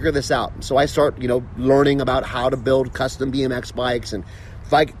me figure this out. So I start, learning about how to build custom BMX bikes and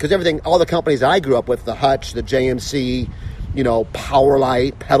because all the companies that I grew up with, the Hutch, the JMC,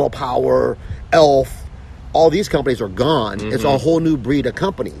 Powerlite, Pedal Power, Elf, all these companies are gone. It's a whole new breed of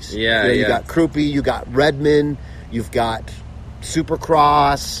companies. You got Krupe, you got Redmond, you've got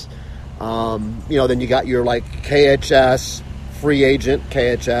Supercross, then you got your like KHS, Free Agent,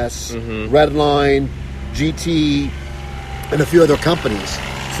 KHS, Redline, GT, and a few other companies.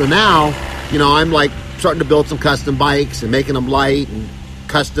 So now, I'm like starting to build some custom bikes and making them light and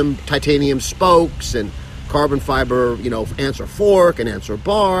custom titanium spokes and carbon fiber, answer fork and answer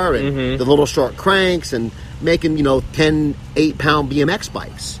bar and the little short cranks and making, 10, 8-pound BMX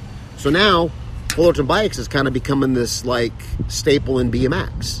bikes. So now Fullerton Bikes is kind of becoming this like staple in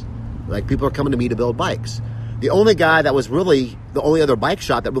BMX. Like people are coming to me to build bikes. The only guy that was really, the only other bike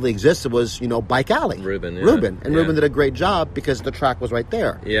shop that really existed was, Bike Alley. Ruben. And Ruben did a great job because the track was right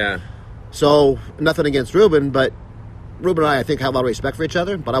there. Yeah. So, nothing against Ruben, but Ruben and I think, have a lot of respect for each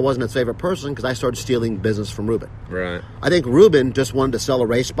other, but I wasn't his favorite person because I started stealing business from Ruben. Right. I think Ruben just wanted to sell a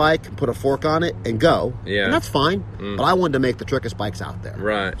race bike and put a fork on it and go. Yeah. And that's fine, but I wanted to make the trickiest bikes out there.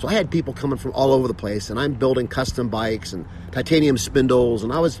 Right. So I had people coming from all over the place, and I'm building custom bikes and titanium spindles,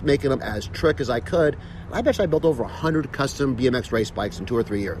 and I was making them as trick as I could. I bet you I built over 100 custom BMX race bikes in 2 or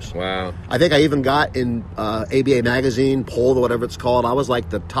 3 years. Wow. I think I even got in ABA Magazine, Poll, or whatever it's called. I was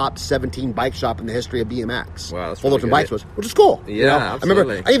like the top 17 bike shop in the history of BMX. Wow, that's Fullerton really Bikes was, which is cool. Yeah, absolutely.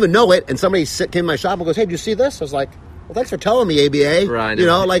 I remember, I even know it, and somebody came to my shop and goes, "Hey, did you see this?" I was like, "Well, thanks for telling me, ABA." Right.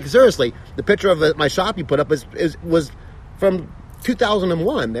 Like seriously, the picture of my shop you put up was from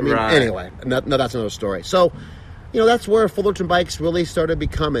 2001. I mean, Right. Anyway, no, that's another story. So, that's where Fullerton Bikes really started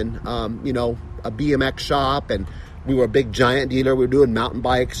becoming, a BMX shop, and we were a big giant dealer. We were doing mountain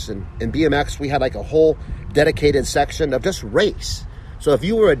bikes, and in BMX we had like a whole dedicated section of just race. So if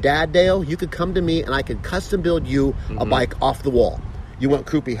you were a dad, Dale, you could come to me and I could custom build you a bike off the wall. You want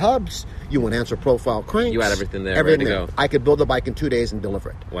Krupe hubs, you want answer profile cranks. You had everything there, everything ready to there. go. I could build the bike in 2 days and deliver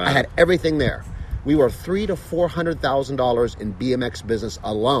it. Wow. I had everything there. We were $300,000 to $400,000 in BMX business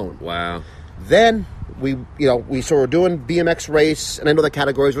alone. Wow. Then we were doing BMX race, and I know the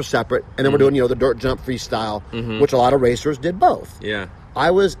categories were separate, and then we're doing, the dirt jump freestyle, which a lot of racers did both. Yeah.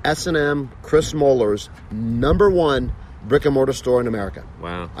 I was S&M Chris Moller's #1 brick and mortar store in America.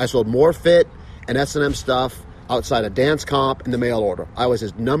 Wow. I sold more fit and S&M stuff outside of Dance Comp and the mail order. I was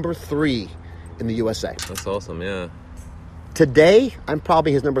his #3 in the USA. That's awesome, yeah. Today, I'm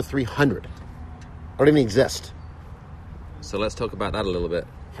probably his number 300. I don't even exist. So let's talk about that a little bit.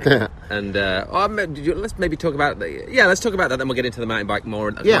 And let's maybe talk about let's talk about that, then we'll get into the mountain bike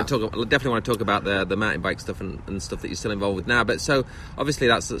more. Definitely want to talk about the mountain bike stuff and stuff that you're still involved with now. But so obviously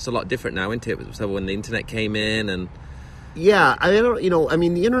that's a lot different now, isn't it? So when the internet came in and yeah,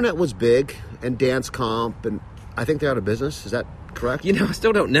 the internet was big and Dance Comp, and I think they're out of business. Is that correct? I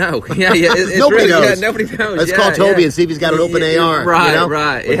still don't know. Yeah, it's nobody knows. Yeah, nobody knows. Let's call Toby and see if he's got an open AR.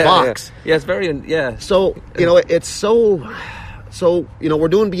 Right. With box. Yeah, it's very So it's So, we're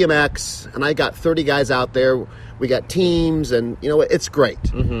doing BMX, and I got 30 guys out there. We got teams, and, it's great.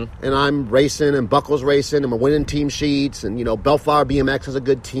 Mm-hmm. And I'm racing, and Buckle's racing, and we're winning team sheets, and, Bellflower BMX has a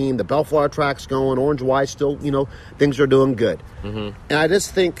good team. The Bellflower track's going. Orange Y still, things are doing good. Mm-hmm. And I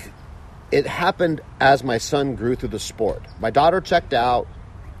just think it happened as my son grew through the sport. My daughter checked out,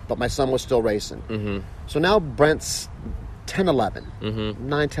 but my son was still racing. Mm-hmm. So now Brent's 10, 11,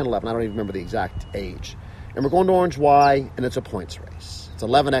 9, 10, 11. I don't even remember the exact age. And we're going to Orange Y, and it's a points race. It's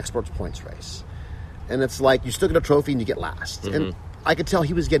 11 experts points race. And it's like you still get a trophy and you get last. Mm-hmm. And I could tell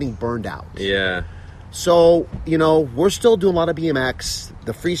he was getting burned out. Yeah. So, we're still doing a lot of BMX.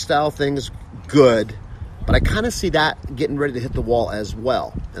 The freestyle thing's good. But I kind of see that getting ready to hit the wall as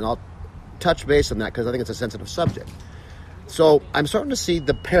well. And I'll touch base on that because I think it's a sensitive subject. So I'm starting to see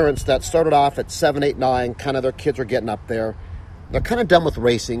the parents that started off at 7, 8, 9, kind of their kids are getting up there. They're kind of done with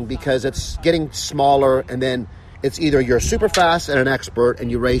racing because it's getting smaller, and then it's either you're super fast and an expert and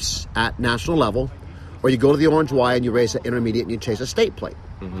you race at national level, or you go to the Orange Y and you race at intermediate and you chase a state plate.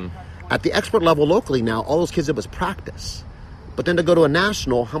 Mm-hmm. At the expert level locally now, all those kids did was practice. But then to go to a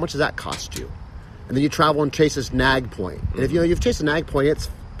national, how much does that cost you? And then you travel and chase this NAG point. Mm-hmm. And if you've chased a NAG point, it's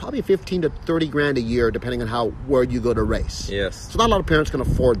probably 15 to 30 grand a year, depending on where you go to race. Yes. So not a lot of parents can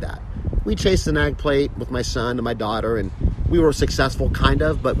afford that. We chased the NAG plate with my son and my daughter, and we were successful, kind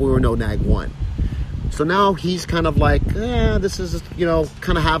of, but we were no NAG 1. So now he's kind of like, this is,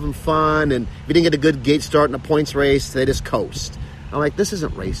 kind of having fun, and if he didn't get a good gate start in a points race, they just coast. I'm like, this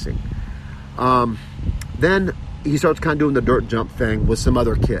isn't racing. Then he starts kind of doing the dirt jump thing with some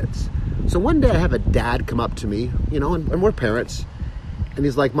other kids. So one day I have a dad come up to me, and we're parents, and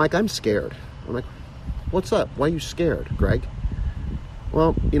he's like, Mike, I'm scared. I'm like, what's up? Why are you scared, Greg?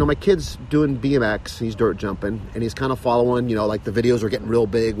 Well, my kid's doing BMX, he's dirt jumping, and he's kind of following, like the videos are getting real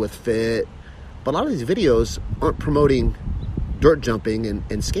big with fit. But a lot of these videos aren't promoting dirt jumping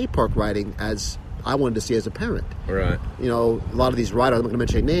and skate park riding as I wanted to see as a parent. Right. A lot of these riders, I'm not going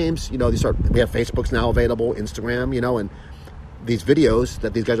to mention names, we have Facebooks now available, Instagram, and these videos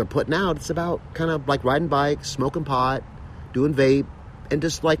that these guys are putting out, it's about kind of like riding bikes, smoking pot, doing vape, and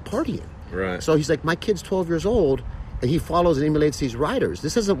just like partying. Right. So he's like, my kid's 12 years old, and he follows and emulates these riders.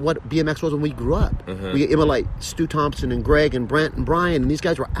 This isn't what BMX was when we grew up. We emulate Stu Thompson and Greg and Brent and Brian, and these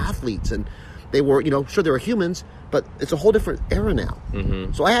guys were athletes, and they were, sure, they were humans, but it's a whole different era now.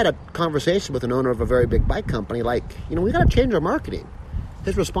 So I had a conversation with an owner of a very big bike company, like, we got to change our marketing.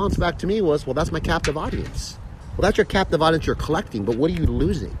 His response back to me was, well, that's my captive audience. Well, that's your captive audience you're collecting, but what are you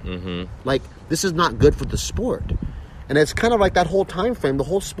losing? Like, this is not good for the sport. And it's kind of like that whole time frame. The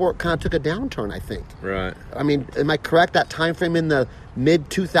whole sport kind of took a downturn, I think. Right. I mean, am I correct? That time frame in the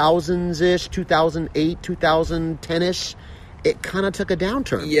mid-2000s-ish, 2008, 2010-ish, it kind of took a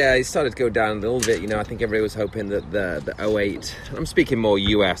downturn. Yeah, it started to go down a little bit. I think everybody was hoping that the 08... I'm speaking more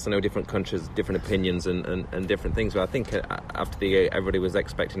US. I know different countries, different opinions and different things. But I think everybody was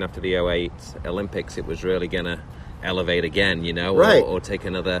expecting after the 08 Olympics, it was really going to elevate again, right. or take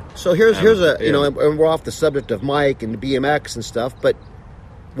another... So here's and we're off the subject of Mike and BMX and stuff, but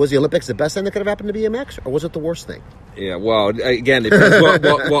was the Olympics the best thing that could have happened to BMX, or was it the worst thing? Yeah, well, again, it depends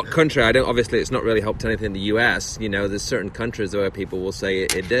what country. Obviously, it's not really helped anything in the US. There's certain countries where people will say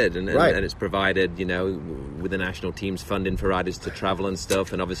it did, and it's provided, with the national teams funding for riders to travel and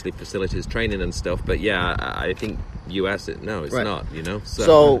stuff, and obviously facilities training and stuff. But yeah, I think US, it's right. not,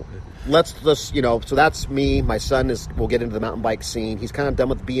 So let's just, so that's me. My son will get into the mountain bike scene. He's kind of done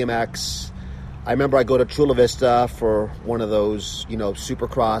with BMX. I remember I go to Chula Vista for one of those,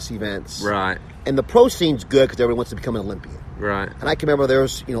 supercross events. Right. And the pro scene's good because everyone wants to become an Olympian. Right. And I can remember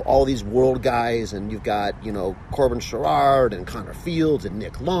there's, all these world guys, and you've got, Corbin Sherrard and Connor Fields and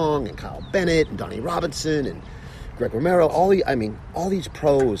Nick Long and Kyle Bennett and Donnie Robinson and Greg Romero, all these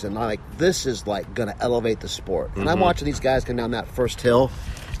pros, and I'm like, this is like going to elevate the sport. And I'm watching these guys come down that first hill,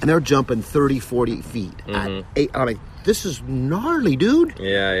 and they're jumping 30, 40 feet at 8. I'm like, this is gnarly, dude.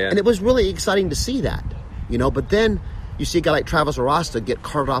 Yeah, yeah. And it was really exciting to see that, but then you see a guy like Travis Arasta get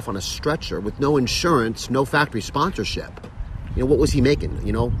carted off on a stretcher with no insurance, no factory sponsorship. What was he making?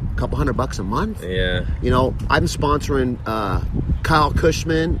 A couple $100 a month? Yeah. I'm sponsoring Kyle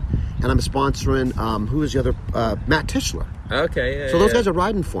Cushman, and I'm sponsoring, who is the other? Matt Tischler. Okay, yeah. So those guys are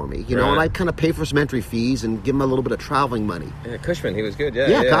riding for me, Right. and I kind of pay for some entry fees and give them a little bit of traveling money. Yeah, Cushman, he was good, yeah.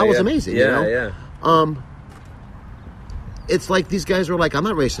 Yeah, Kyle was amazing, Yeah. It's like these guys are like, I'm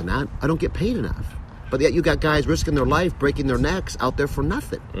not racing that. I don't get paid enough. But yet you got guys risking their life, breaking their necks out there for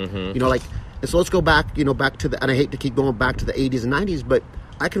nothing. And so let's go back, back to and I hate to keep going back to the 80s and 90s, but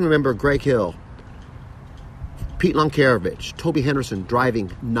I can remember Greg Hill, Pete Lonkarevich, Toby Henderson driving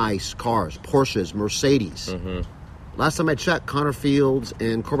nice cars, Porsches, Mercedes. Last time I checked, Connor Fields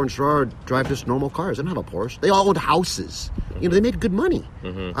and Corbin Sherrard drive just normal cars. They don't have a Porsche. They all owned houses. They made good money.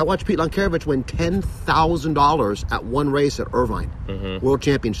 I watched Pete Lonkarevich win $10,000 at one race at Irvine, World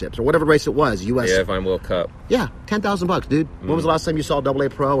Championships, or whatever race it was, US. Yeah, Irvine World Cup. Yeah, $10,000, dude. When was the last time you saw AA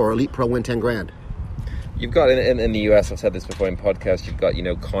Pro or Elite Pro win 10 grand? You've got in the US, I've said this before in podcasts, you've got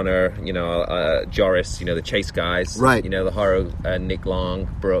Connor, Joris, the Chase guys, right? The Haro, Nick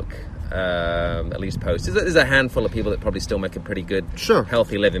Long, Brooke, at least Post. There's a handful of people that probably still make a pretty good,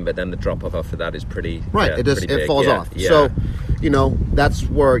 healthy living, but then the drop off after that is pretty right. It falls off. Yeah. So, that's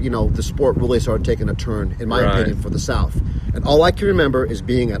where the sport really started taking a turn, in my opinion, for the South. And all I can remember is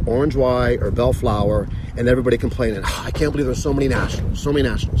being at Orange Y or Bellflower, and everybody complaining, I can't believe there's so many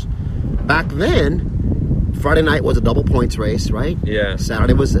nationals. Back then, Friday night was a double points race, right? Yeah.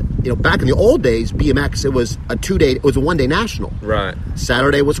 Saturday was, back in the old days, BMX, it was a one-day national. Right.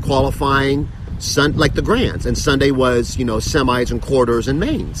 Saturday was qualifying, like the grands, and Sunday was, semis and quarters and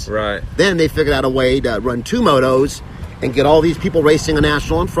mains. Right. Then they figured out a way to run two motos and get all these people racing a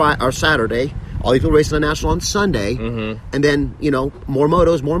national on Friday or Saturday, all these people racing a national on Sunday, and then, more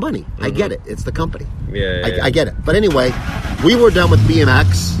motos, more money. I get it. It's the company. Yeah. I get it. But anyway, we were done with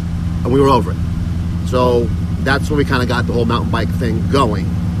BMX, and we were over it. So that's where we kind of got the whole mountain bike thing going.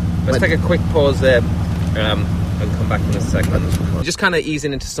 Let's take a quick pause there and come back in a second. Just kind of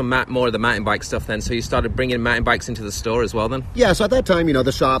easing into some more of the mountain bike stuff then. So you started bringing mountain bikes into the store as well then? Yeah, so at that time,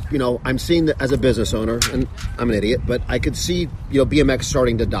 the shop, I'm seeing that as a business owner, and I'm an idiot, but I could see, BMX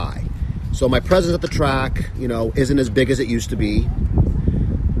starting to die. So my presence at the track, isn't as big as it used to be,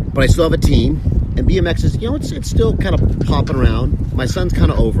 but I still have a team. And BMX is, it's still kind of popping around. My son's kind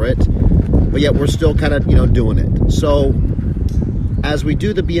of over it, but yet we're still kind of, doing it. So as we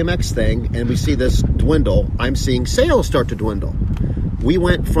do the BMX thing and we see this dwindle, I'm seeing sales start to dwindle. We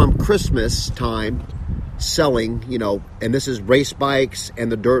went from Christmas time selling, and this is race bikes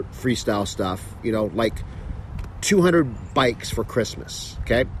and the dirt freestyle stuff, like 200 bikes for Christmas,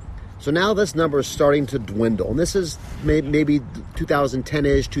 okay? So now this number is starting to dwindle, and this is maybe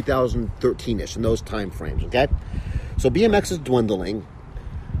 2010-ish, 2013-ish, in those time frames, okay? So BMX is dwindling.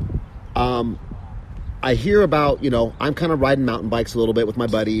 I hear about, I'm kind of riding mountain bikes a little bit with my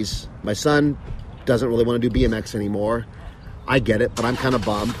buddies. My son doesn't really want to do BMX anymore. I get it, but I'm kind of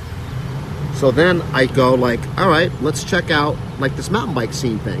bummed. So then I go like, all right, let's check out like this mountain bike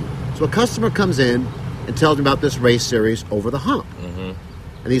scene thing. So a customer comes in and tells me about this race series, Over the Hump. Mm-hmm.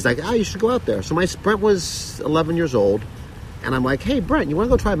 And he's like, you should go out there. So Brent was 11 years old. And I'm like, hey, Brent, you want to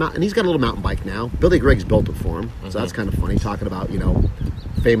go try a mountain? And he's got a little mountain bike now. Billy Griggs built it for him. Mm-hmm. So that's kind of funny, talking about,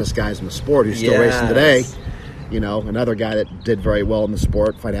 famous guys in the sport who's still racing today. Another guy that did very well in the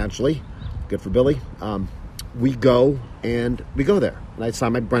sport financially. Good for Billy. We go there. And I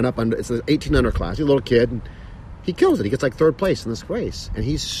sign my Brent up. It's an 18 under class. He's a little kid. And he kills it. He gets like third place in this race. And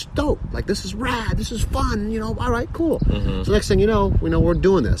he's stoked. Like, this is rad. This is fun. All right, cool. Mm-hmm. So next thing you know, we're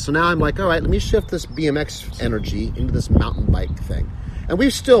doing this. So now I'm like, all right, let me shift this BMX energy into this mountain bike thing. And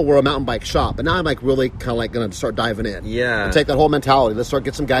we're a mountain bike shop. But now I'm like really kind of like going to start diving in. Yeah. And take that whole mentality. Let's start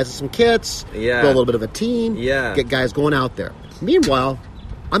get some guys with some kits. Yeah. Build a little bit of a team. Yeah. Get guys going out there. Meanwhile,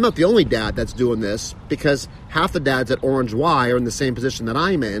 I'm not the only dad that's doing this, because half the dads at Orange Y are in the same position that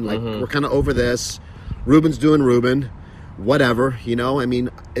I'm in. Like, we're kind of over this. Ruben's doing Ruben, whatever, I mean,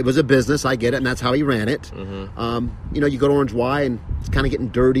 it was a business, I get it, and that's how he ran it. Mm-hmm. You go to Orange Y, and it's kind of getting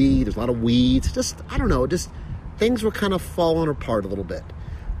dirty, there's a lot of weeds, I don't know, things were kind of falling apart a little bit.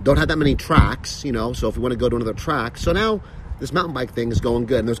 Don't have that many tracks, so if we want to go to another track. So now, this mountain bike thing is going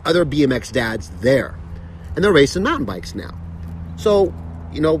good, and there's other BMX dads there, and they're racing mountain bikes now. So,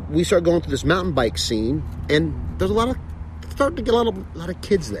 we start going through this mountain bike scene, and there's starting to get a lot of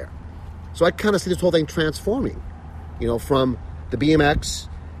kids there. So I kind of see this whole thing transforming, from the BMX,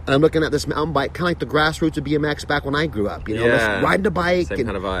 and I'm looking at this mountain bike, kind of like the grassroots of BMX back when I grew up, just riding a bike. Same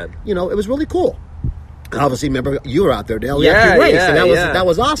kind of vibe. It was really cool. And obviously, remember, you were out there, Dale. Yeah, you raced, and that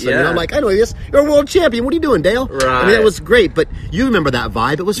was awesome. Yeah. I'm like, I know this. You're a world champion. What are you doing, Dale? Right. I mean, it was great, but you remember that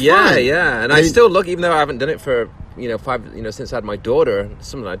vibe. It was fun. Yeah. And I still look, even though I haven't done it for, since I had my daughter,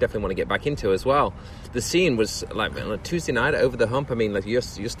 something I definitely want to get back into as well. The scene was like on a Tuesday night Over the Hump. I mean, like you're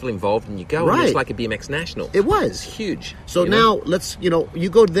still involved, and you go, and it's like a BMX national. It was huge. So now let's, you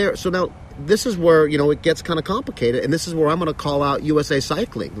go there. So now this is where it gets kind of complicated, and this is where I'm going to call out USA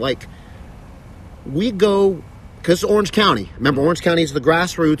Cycling. Like, we go, because Orange County. Remember, Orange County is the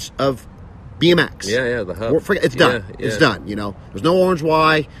grassroots of BMX. Yeah, the hub. It's done. Yeah. It's done. There's no Orange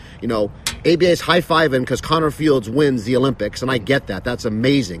Y. ABA's high-fiving because Connor Fields wins the Olympics, and I get that. That's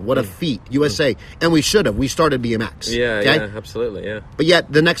amazing. What a feat. USA. And we should have. We started BMX. Yeah, absolutely, yeah. But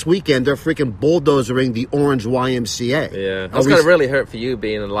yet, the next weekend, they're freaking bulldozering the Orange YMCA. Yeah. That's going to really hurt for you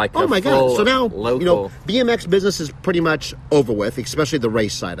being like oh, my God. So now, local. BMX business is pretty much over with, especially the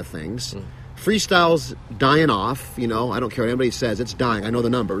race side of things. Freestyle's dying off. I don't care what anybody says. It's dying. I know the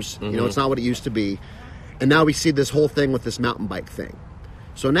numbers. Mm-hmm. It's not what it used to be. And now we see this whole thing with this mountain bike thing.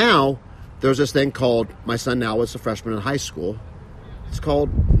 So now, there's this thing called, my son now is a freshman in high school. It's called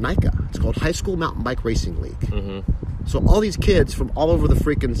NICA. It's called High School Mountain Bike Racing League. Mm-hmm. So all these kids from all over the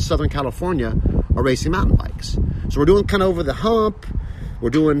freaking Southern California are racing mountain bikes. So we're doing kind of Over the Hump. We're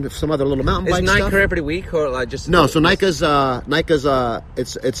doing some other little mountain bike stuff. Is NICA every week or like just? No, so NICA's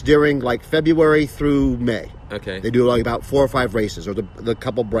it's during like February through May. Okay. They do like about 4 or 5 races or the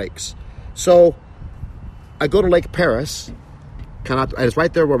couple breaks. So I go to Lake Paris, and it's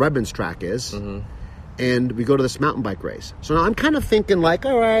right there where Redmond's track is. Mm-hmm. And we go to this mountain bike race. So now I'm kind of thinking like,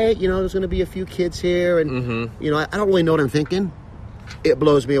 all right, there's going to be a few kids here, and I don't really know what I'm thinking. It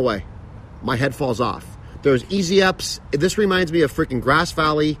blows me away. My head falls off. There's easy ups. This reminds me of freaking Grass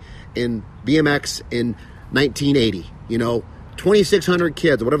Valley in BMX in 1980. 2,600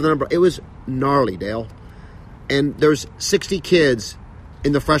 kids or whatever the number. It was gnarly, Dale. And there's 60 kids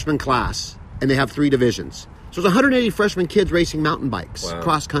in the freshman class, and they have 3 divisions. So there's 180 freshman kids racing mountain bikes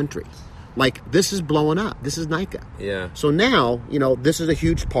cross country. Like, this is blowing up. This is NICA. Yeah. So now, this is a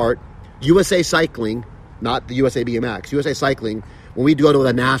huge part. USA Cycling, not the USA BMX, USA Cycling, when we go to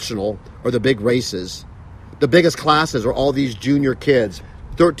the national or the big races, the biggest classes are all these junior kids,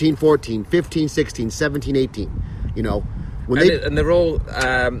 13, 14, 15, 16, 17, 18, And they're all,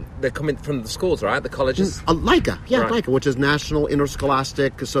 they're coming from the schools, right? The colleges? NICA, NICA, which is National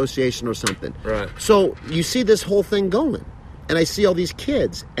Interscholastic Association or something. Right. So you see this whole thing going, and I see all these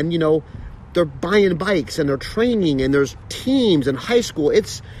kids, and, they're buying bikes, and they're training, and there's teams in high school.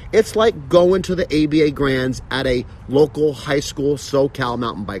 It's like going to the ABA Grands at a local high school SoCal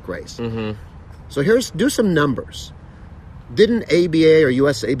mountain bike race. Mm-hmm. So do some numbers. Didn't ABA or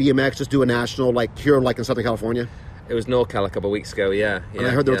USA BMX just do a national, like here, like in Southern California? It was NorCal a couple of weeks ago, yeah. And I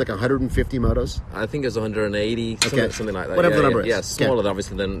heard there was like 150 motos. I think it was 180, something like that. Whatever the number is. Yeah, smaller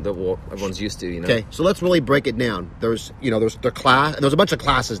obviously than what everyone's used to, you know. Okay, so let's really break it down. There's their class, and there's a bunch of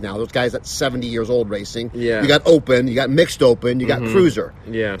classes now. Those guys that's 70 years old racing. Yeah. You got open, you got mixed open, you got cruiser.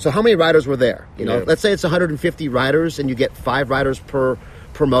 Yeah. So how many riders were there? Let's say it's 150 riders, and you get 5 riders per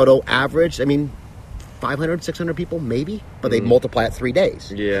moto average. I mean, 500, 600 people maybe, but they multiply it 3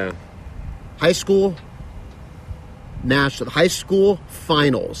 days. Yeah. High school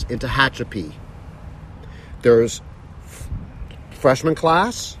finals in Tehachapi. There's freshman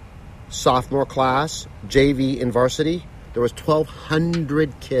class, sophomore class, JV, and varsity. There was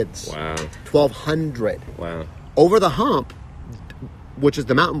 1,200 kids. Wow. 1,200. Wow. Over the Hump, which is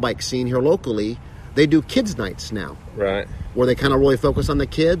the mountain bike scene here locally, they do kids' nights now. Right. Where they kind of really focus on the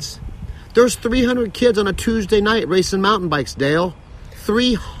kids. There's 300 kids on a Tuesday night racing mountain bikes, Dale.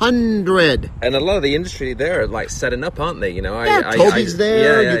 300. And a lot of the industry there are like setting up, aren't they? Toby's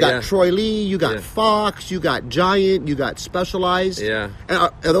there. Yeah, you got Troy Lee. You got Fox. You got Giant. You got Specialized. Yeah. And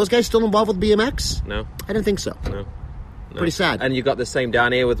are those guys still involved with BMX? No. I didn't think so. No. Pretty sad. And you got the same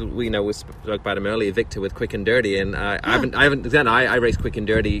down here with we spoke about him earlier, Victor with Quick and Dirty, and I raced Quick and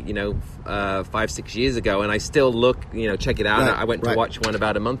Dirty 5-6 years ago, and I still check it out. Right, I went to watch one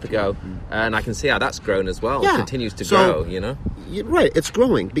about a month ago, and I can see how that's grown as well. Yeah. It continues to grow. You're right, it's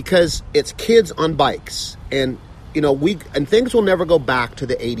growing because it's kids on bikes, and things will never go back to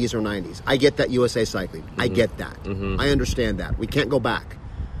the 80s or 90s. I get that USA Cycling. I get that. I understand that. We can't go back,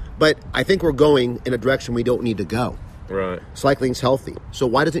 but I think we're going in a direction we don't need to go. Right. Cycling's healthy. So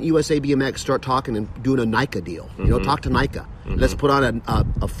why doesn't USA BMX start talking and doing a NICA deal? Talk to NICA. Let's put on a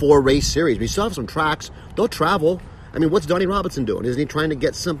 4-race series. We still have some tracks. They'll travel. I mean, what's Donnie Robinson doing? Isn't he trying to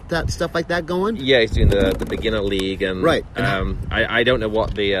get that stuff like that going? Yeah, he's doing the beginner league, and right. I don't know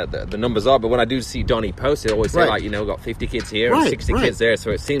what the numbers are, but when I do see Donnie post, he always say got 50 kids here and 60 kids there,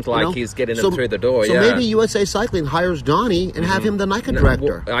 so it seems like he's getting them through the door. So maybe USA Cycling hires Donnie and have him the NICA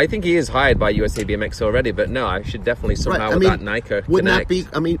director. Well, I think he is hired by USA BMX already, but no, I should definitely somehow with that NICA wouldn't connect. That be?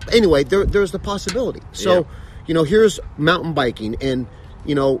 I mean, anyway, there's the possibility. So here's mountain biking, and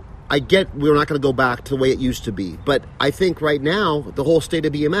I get we're not going to go back to the way it used to be, but I think right now, the whole state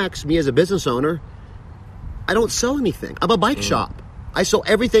of BMX, me as a business owner, I don't sell anything. I'm a bike shop. I sell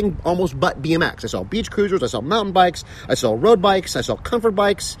everything almost but BMX. I sell beach cruisers, I sell mountain bikes, I sell road bikes, I sell comfort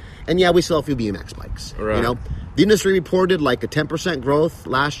bikes, and we sell a few BMX bikes. Right. The industry reported like a 10% growth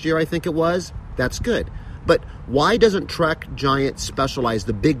last year, I think it was. That's good. But why doesn't Trek, Giant, Specialized,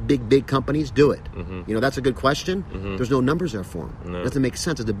 the big companies do it? That's a good question. There's no numbers there for them. No. It doesn't make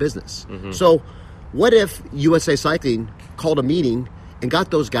sense as a business. So what if USA Cycling called a meeting and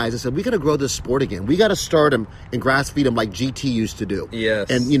got those guys and said, we got to grow this sport again. We got to start them and grass feed them like GT used to do. Yes.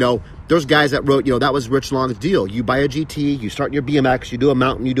 And, there's guys that wrote, that was Rich Long's deal. You buy a GT, you start your BMX, you do a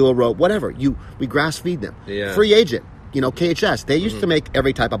mountain, you do a road, whatever. We grass feed them. Yeah. Free agent. KHS, they used to make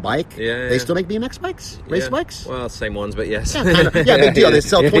every type of bike. Yeah, They still make BMX bikes? Race bikes? Well, same ones, but yes. Yeah, big deal. They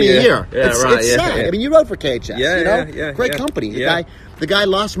sell 20 a year. It's sad. Yeah. I mean, you rode for KHS, Yeah. Great company. The guy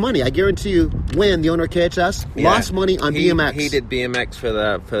lost money. I guarantee you, Wynn, the owner of KHS, lost money on BMX. He did BMX for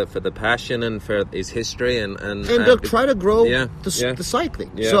the passion and for his history. And they'll try to grow the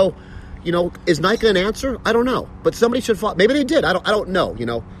cycling. Yeah. So, is NICA an answer? I don't know. But somebody should follow. Maybe they did. I don't know,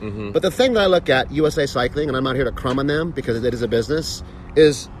 But the thing that I look at, USA Cycling, and I'm not here to crumb on them because it is a business,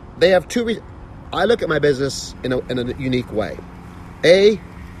 is they have I look at my business in a unique way.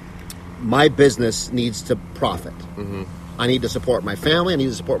 My business needs to profit. I need to support my family. I need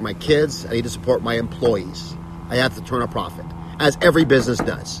to support my kids. I need to support my employees. I have to turn a profit, as every business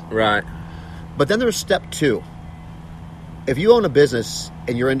does. Right. But then there's step 2. If you own a business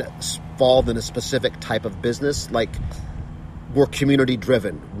and you're involved in a specific type of business, like we're community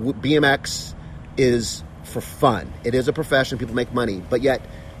driven, BMX is for fun. It is a profession. People make money, but yet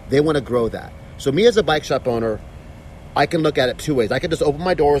they want to grow that. So me as a bike shop owner, I can look at it 2 ways. I can just open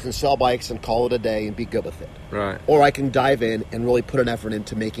my doors and sell bikes and call it a day and be good with it. Right. Or I can dive in and really put an effort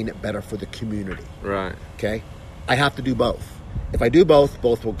into making it better for the community. Right. Okay? I have to do both. If I do both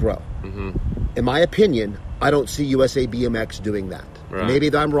will grow. In my opinion, I don't see USA BMX doing that. Right.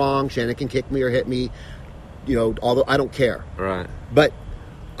 Maybe I'm wrong. Shannon can kick me or hit me. Although I don't care. Right. But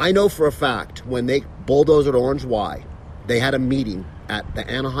I know for a fact when they bulldozed Orange Y, they had a meeting at the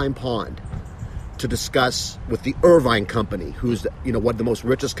Anaheim Pond to discuss with the Irvine Company, who's one of the most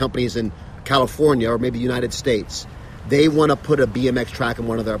richest companies in California or maybe the United States. They want to put a BMX track in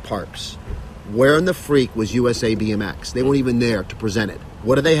one of their parks. Where in the freak was USA BMX? They weren't even there to present it.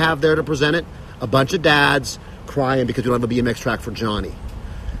 What do they have there to present it? A bunch of dads crying because we don't have a BMX track for Johnny.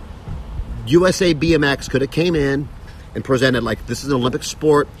 USA BMX could have came in and presented like, this is an Olympic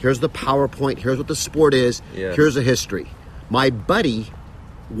sport. Here's the PowerPoint. Here's what the sport is. Yeah. Here's the history. My buddy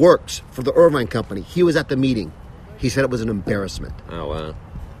works for the Irvine Company. He was at the meeting. He said it was an embarrassment. Oh, wow.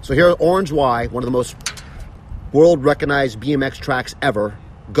 So here, Orange Y, one of the most world-recognized BMX tracks ever,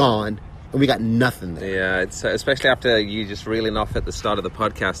 gone, and we got nothing there. Yeah, it's especially after you just reeling off at the start of the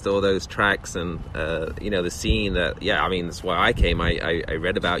podcast all those tracks and the scene that. Yeah, I mean that's why I came. I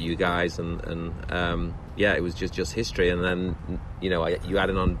read about you guys and it was just history, and then you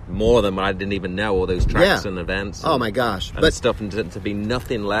added on more of them. I didn't even know all those tracks and events. Oh my gosh! But stuff and to be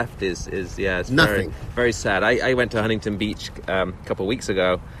nothing left is it's nothing. Very, very sad. I went to Huntington Beach a couple of weeks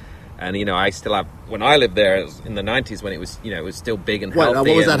ago. And, I still have, when I lived there, it was in the 90s when it was, it was still big and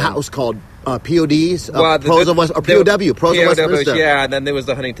healthy. What was that house called? PODs? Well, Pros of West, or POW, Pros of Westminster. Yeah, and then there was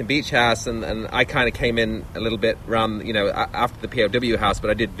the Huntington Beach house, and I kind of came in a little bit around, after the POW house,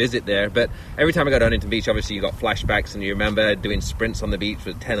 but I did visit there. But every time I go to Huntington Beach, obviously you got flashbacks, and you remember doing sprints on the beach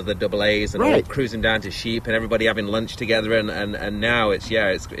with 10 of the double A's, and all cruising down to Sheep, and everybody having lunch together, and now it's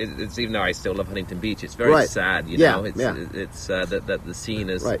even though I still love Huntington Beach, it's very sad, it's that the scene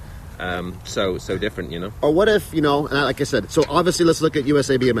is... Right. So different, Or what if, and like I said, so obviously let's look at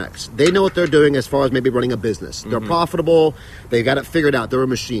USA BMX. They know what they're doing as far as maybe running a business. They're profitable. They got it figured out. They're a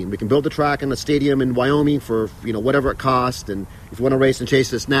machine. We can build a track in a stadium in Wyoming for, whatever it costs. And if you want to race and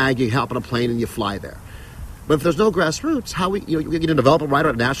chase this snag, you hop on a plane and you fly there. But if there's no grassroots, you're going to develop a rider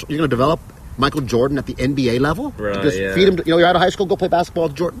at national, you're going to develop Michael Jordan at the NBA level? Right, just feed him, you're out of high school, go play basketball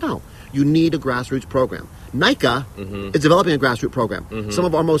with Jordan? No. You need a grassroots program. NICA is developing a grassroots program. Some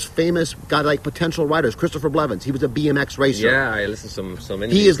of our most famous potential riders, Christopher Blevins, he was a BMX racer. Yeah, I listened to some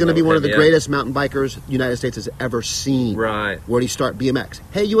He is going to be one of the greatest mountain bikers the United States has ever seen. Right. Where did he start BMX?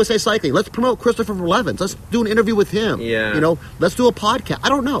 Hey, USA Cycling, let's promote Christopher Blevins. Let's do an interview with him. Yeah. Let's do a podcast. I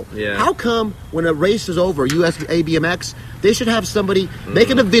don't know. Yeah. How come when a race is over, USA BMX, they should have somebody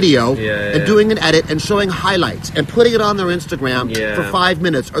making a video and doing an edit and showing highlights and putting it on their Instagram for 5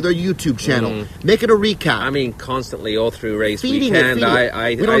 minutes or their YouTube channel. Make it a recap. I mean, constantly all through race weekend,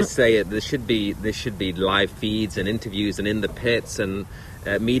 I say it. There should be live feeds and interviews and in the pits and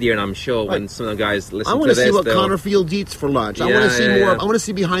media. And I'm sure when some of the guys listen to this, I want to see what Connor Fields eats for lunch. I want to see more. I want to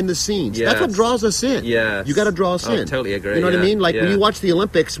see behind the scenes. Yes. That's what draws us in. Yes. You got to draw us in. Totally agree. You know what I mean? Like when you watch the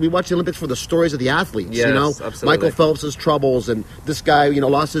Olympics, we watch the Olympics for the stories of the athletes. Yes, absolutely. Michael Phelps' troubles, and this guy,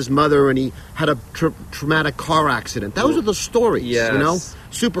 lost his mother, and he had a traumatic car accident. Those are the stories. Yes.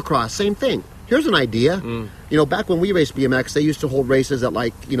 Supercross, same thing. Here's an idea. Back when we raced BMX, they used to hold races at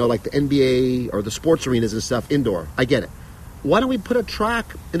like the NBA or the sports arenas and stuff indoor. I get it. Why don't we put a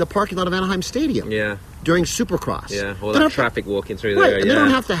track in the parking lot of Anaheim Stadium? Yeah. During Supercross. Yeah. All that traffic walking through there. And they don't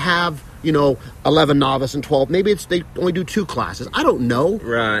have to have 11 novice and 12. Maybe they only do 2 classes. I don't know.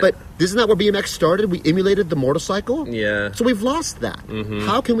 Right. But isn't that where BMX started? We emulated the motorcycle. Yeah. So we've lost that.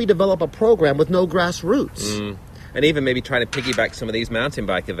 How can we develop a program with no grassroots? And even maybe trying to piggyback some of these mountain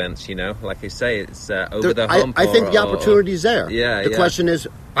bike events, like you say, it's over the hump. I think the opportunity's there. Yeah, the question is,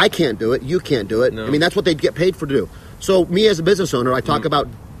 I can't do it, you can't do it. No. I mean, that's what they'd get paid for to do. So me as a business owner, I talk about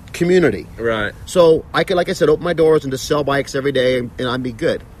community. Right. So I could, like I said, open my doors and just sell bikes every day and I'd be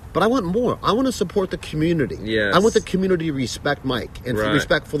good. But I want more. I want to support the community. Yes. I want the community to respect Mike and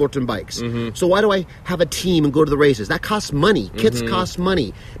respect Fullerton Bikes. So why do I have a team and go to the races? That costs money. Kits cost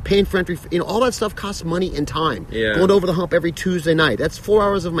money. Paying for entry, all that stuff costs money and time. Yeah. Going over the hump every Tuesday night. That's 4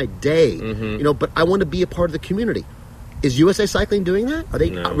 hours of my day. But I want to be a part of the community. Is USA Cycling doing that? Are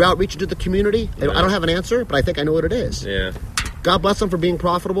they outreaching to the community? No. I don't have an answer, but I think I know what it is. Yeah. God bless them for being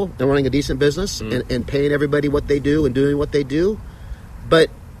profitable and running a decent business and paying everybody what they do and doing what they do. But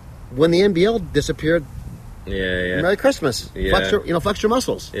when the NBL disappeared, Merry Christmas. Yeah. Flex your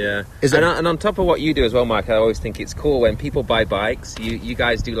muscles. Yeah. And on top of what you do as well, Mike, I always think it's cool when people buy bikes, you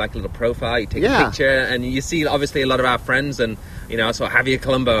guys do like a little profile, you take a picture, and you see obviously a lot of our friends and, so Javier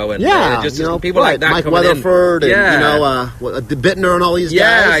Colombo and just people like that Mike coming Weatherford in. and, the Bittner and all these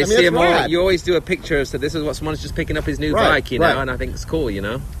guys. I see them all. You always do a picture, so this is what someone's just picking up his new bike, and I think it's cool,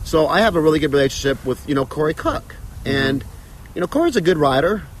 So I have a really good relationship with, Corey Cook. And, Corey's a good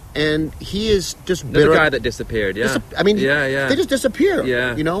rider. And he is just bitter. The guy that disappeared, they just disappear.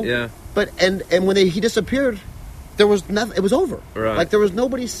 Yeah. But and when he disappeared, there was nothing. It was over. Right. Like there was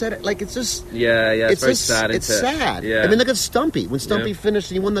nobody said it. Like it's just. It's very sad. It's sad. Yeah. I mean, look at Stumpy. When Stumpy finished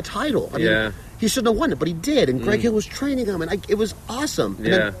and he won the title. I mean, he shouldn't have won it, but he did. And Greg Hill was training him, and it was awesome. And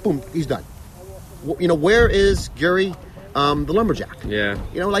then boom, he's done. Where is Gary? The lumberjack. Yeah.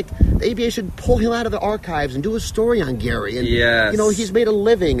 The ABA should pull him out of the archives and do a story on Gary. And, he's made a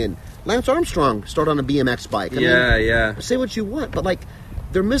living. And Lance Armstrong started on a BMX bike. I mean, say what you want, but,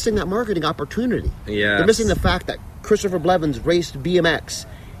 they're missing that marketing opportunity. Yeah. They're missing the fact that Christopher Blevins raced BMX.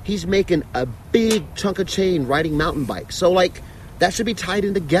 He's making a big chunk of change riding mountain bikes. So, like, that should be tied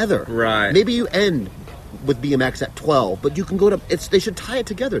in together. Right. Maybe you end with BMX at 12, but you can go to... They should tie it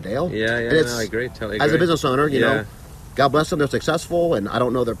together, Dale. Yeah, And it's, I agree. Totally agree. as a business owner, you Yeah. know, God bless them, they're successful, and I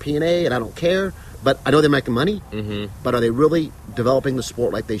don't know their P&A, and I don't care, but I know they're making money, but are they really developing the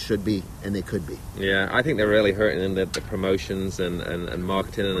sport like they should be, and they could be? Yeah, I think they're really hurting in the promotions and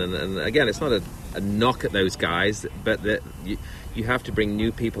marketing, and again, it's not a knock at those guys, but that you have to bring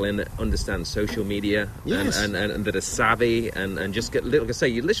new people in that understand social media Yes. and that are savvy and just get, like I say,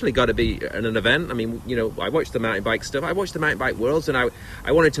 you literally got to be at an event. I mean, you know, I watched the mountain bike stuff. I watched the mountain bike worlds, and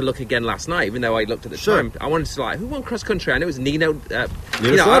I wanted to look again last night, even though I looked at the Sure. time. I wanted to, like, who won cross country? I know it was Nino. Nino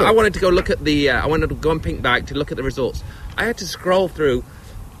I Soto. wanted to go look at I wanted to go on Pink Bag to look at the results. I had to scroll through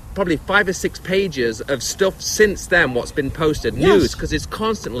probably 5 or 6 pages of stuff since then, what's been posted, Yes. news, because it's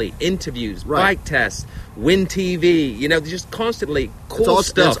constantly interviews, Right. bike tests, Win TV, you know, there's just constantly cool all-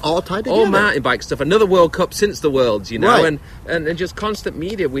 stuff. it's all tied All together. mountain bike stuff, another World Cup since the Worlds, you know, Right. and just constant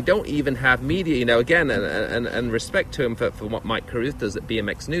media. We don't even have media, you know, again, and respect to him for what Mike Carruth does at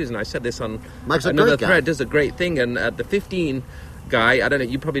BMX News, and I said this on Mike's a another great guy. thread, does a great thing, and the 15 guy, I don't know,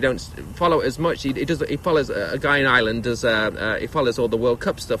 you probably don't follow it as much. He follows a guy in Ireland, he follows all the World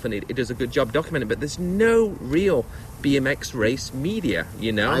Cup stuff, and he does a good job documenting. But there's no real BMX race media,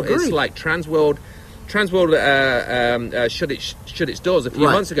 you know. I agree. It's like Transworld shut its doors a few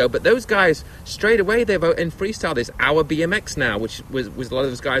Right. months ago, but those guys straight away they've in freestyle. There's Our BMX now, which was a lot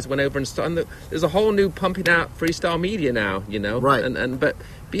of those guys went over and started. There's a whole new pumping out freestyle media now, you know. Right. And but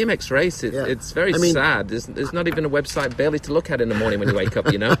BMX race, Yeah. it's very I mean- sad. There's not even a website barely to look at in the morning when you wake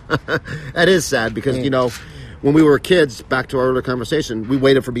up, you know. That is sad because, you know, when we were kids, back to our earlier conversation, we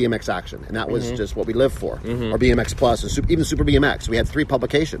waited for BMX Action, and that was just what we lived for. Or BMX Plus, and even Super BMX. We had 3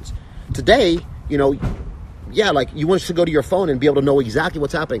 publications. Today, you know, yeah, like, you want to go to your phone and be able to know exactly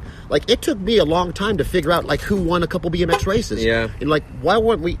what's happening. Like, it took me a long time to figure out, like, who won a couple BMX races. Yeah. And, like, why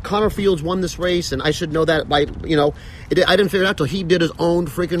weren't we... Connor Fields won this race, and I should know that, like, you know... I didn't figure it out till he did his own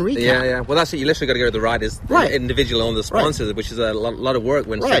freaking recap. Yeah. Well, that's it. You literally got to go to the riders, Right. individual on the sponsors, which is a lot of work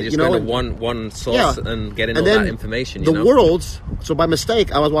when Right, instead of just you know, going and- to one source and getting all then that information. The You know? Worlds, so by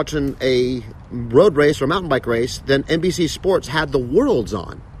mistake, I was watching a road race or mountain bike race, then NBC Sports had the Worlds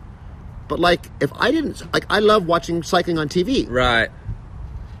on. But, like, if I didn't... Like, I love watching cycling on TV. Right.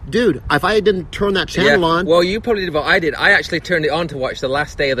 Dude, if I didn't turn that channel on... Well, you probably did what I did. I actually turned it on to watch the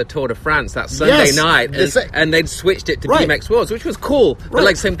last day of the Tour de France that Sunday Yes, night, and they'd switched it to Right. BMX Worlds, which was cool. But Right.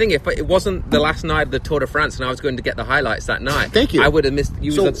 like same thing, if it wasn't the last night of the Tour de France and I was going to get the highlights that night, Thank you. I would have missed.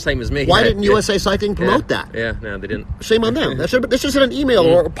 You So was the same as me. why Yeah, didn't yeah. USA Cycling promote Yeah. that? Yeah, no, they didn't. Shame on them. They should send an email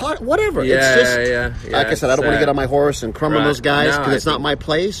or a whatever. Yeah, it's just, yeah, like I said, I don't want to get on my horse and crumble Right. those guys No, because I it's not think- my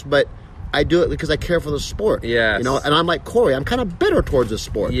place, but I do it because I care for the sport. Yes. You know, and I'm like Corey, I'm kind of bitter towards the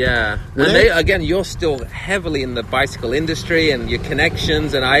sport. Yeah, When and I- again, you're still heavily in the bicycle industry and your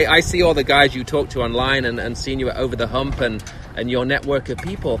connections, and I see all the guys you talk to online and seeing you at Over the Hump and your network of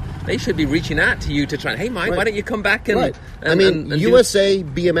people. They should be reaching out to you to try. Hey, Mike, Right. why don't you come back and? Right. and I mean, and do- USA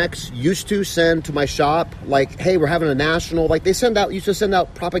BMX used to send to my shop, like, hey, we're having a national, like, they used to send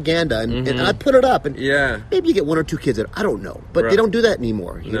out propaganda, and I put it up, and Yeah. maybe you get 1 or 2 kids in it, I don't know, but they Right. don't do that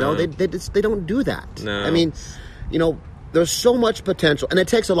anymore, you know, No. they don't do that. No. I mean, you know, there's so much potential, and it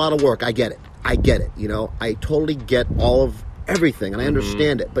takes a lot of work, I get it, you know, I totally get all of everything, and I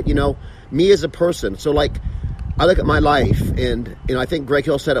understand it, but, you know, me as a person, so, like, I look at my life, and, you know, I think Greg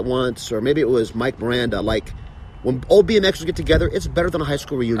Hill said it once, or maybe it was Mike Miranda, like, when old BMXers get together, it's better than a high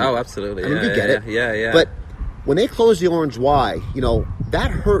school reunion. Oh, absolutely. I mean, Yeah, you get yeah, it. yeah. But when they closed the Orange Y, you know,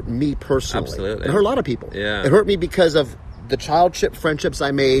 that hurt me personally. Absolutely. It hurt a lot of people. Yeah. It hurt me because of the childship friendships I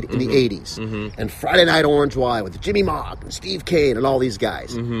made in the 80s. And Friday Night Orange Y with Jimmy Mock and Steve Kane and all these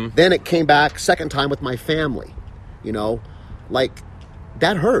guys. Then it came back second time with my family. You know, like,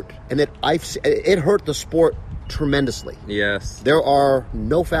 that hurt. And it hurt the sport tremendously. Yes. There are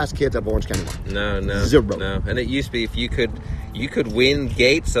no fast kids at Orange County. No. Zero. No. And it used to be if you could win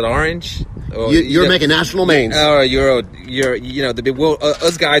gates at Orange. Or, You're making national mains. Or you're you know, the big world,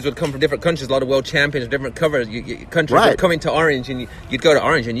 us guys would come from different countries, a lot of world champions, different countries Right. would come into Orange, and you'd go to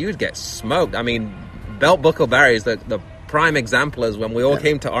Orange and you'd get smoked. I mean, Belt Buckle Barry is the prime example is when we all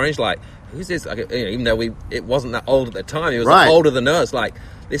came to Orange, like, who's this? Like, you know, even though it wasn't that old at the time, it was Right. older than us. Like,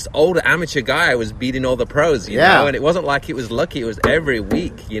 this older amateur guy was beating all the pros, you know, and it wasn't like it was lucky. It was every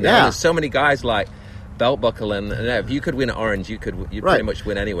week, you know. Yeah. There's so many guys like Belt Buckle, and if you could win at Orange, you'd Right. pretty much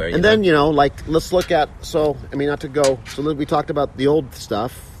win anywhere. And then, you know, like, let's look at, so, I mean, not to go, so we talked about the old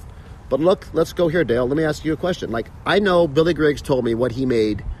stuff. But look, let's go here, Dale. Let me ask you a question. Like, I know Billy Griggs told me what he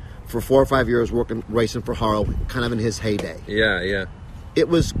made for 4 or 5 years racing for Haro, kind of in his heyday. Yeah. It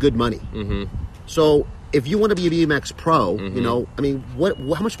was good money. Mm-hmm. So if you want to be a BMX pro, I mean,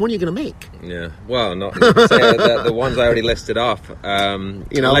 how much money are you going to make? Yeah, well, not the ones I already listed off.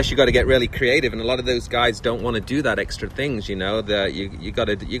 Unless you got to get really creative, and a lot of those guys don't want to do that extra things. You got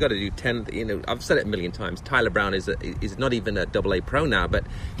to do 10. I've said it a million times. Tyler Brown is not even a AA pro now, but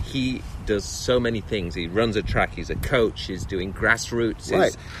he does so many things. He runs a track. He's a coach. He's doing grassroots.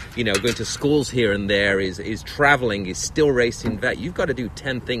 Right. Going to schools here and there. Is traveling. He's still racing vet. You've got to do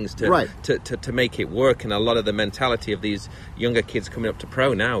 10 things to make it work. And a lot of the mentality of these younger kids coming up to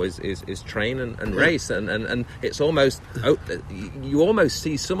pro now is train and race, and it's almost, you almost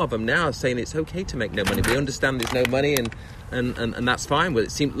see some of them now saying it's okay to make no money. We understand there's no money, and that's fine. But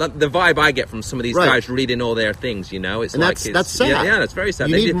it seems like the vibe I get from some of these guys reading all their things, it's and like that's sad. Yeah, that's very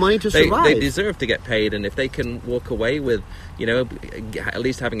sad. You need money to survive. They deserve to get paid, and if they can walk away with at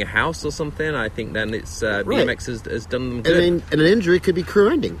least having a house or something, I think then it's BMX has done them good. And an injury could be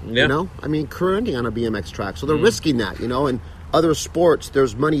career ending. Yeah. Career ending on a BMX track. So they're risking that. And other sports,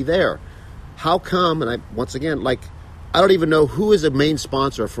 there's money there. How come? And once again, I don't even know who is a main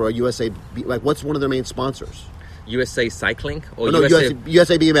sponsor for a USA. What's one of their main sponsors? USA Cycling or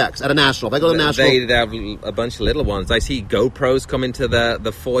USA BMX at a national. If I go to national, they have a bunch of little ones. I see GoPros come into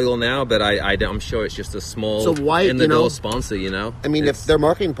the foil now, but I'm sure it's just a small in-the-door sponsor. I mean, if their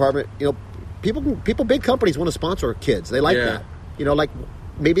marketing department, people, big companies want to sponsor kids. They like that.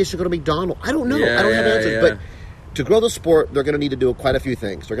 Maybe it should go to McDonald's. I don't know. I don't have answers, but. To grow the sport, they're going to need to do quite a few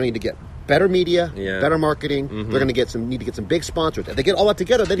things. They're going to need to get better media, better marketing. They're going to need to get some big sponsors. If they get all that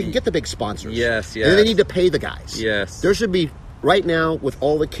together, then they can get the big sponsors. Yes. And then they need to pay the guys. Yes. There should be, right now, with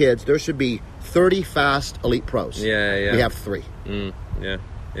all the kids, there should be 30 fast elite pros. Yeah. We have 3. Yeah.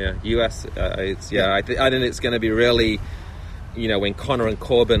 US, I think it's going to be really, when Connor and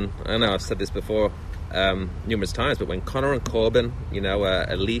Corbin, I know I've said this before numerous times, but when Connor and Corbin,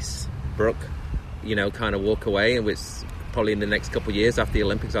 Elise, Brooke, kind of walk away, and which probably in the next couple of years after the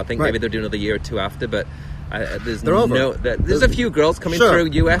Olympics, I think maybe they'll do another year or two after. But there's a few girls coming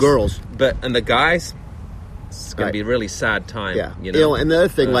through US girls, and the guys, it's going to be a really sad time. Yeah, and the other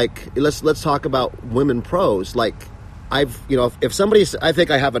thing, let's talk about women pros. If somebody, I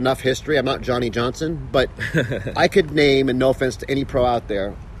think I have enough history. I'm not Johnny Johnson, but I could name, and no offense to any pro out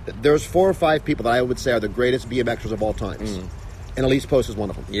there, there's 4 or 5 people that I would say are the greatest BMXers of all times. And Elise Post is one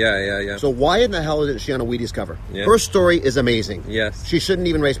of them. Yeah. So why in the hell isn't she on a Wheaties cover? Yeah. Her story is amazing. Yes. She shouldn't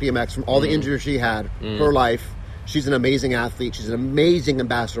even race BMX from all the injuries she had, her life. She's an amazing athlete. She's an amazing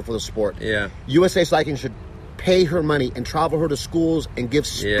ambassador for the sport. Yeah. USA Cycling should pay her money and travel her to schools and give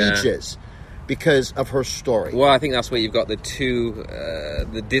speeches because of her story. Well, I think that's where you've got the two,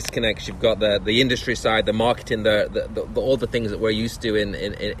 the disconnects. You've got the industry side, the marketing, the all the things that we're used to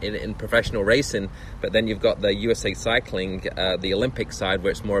in professional racing. But then you've got the USA Cycling, the Olympic side,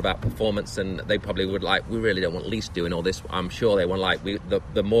 where it's more about performance, and they probably would we really don't want Lise doing all this. I'm sure they want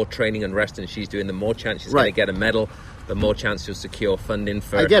the more training and resting she's doing, the more chance she's going to get a medal, the more chance she'll secure funding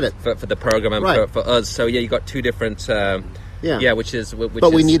for the program and for us. So you got two different.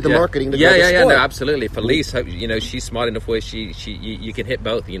 But we need the marketing to grow the sport. No, absolutely. For Lise, she's smart enough where you can hit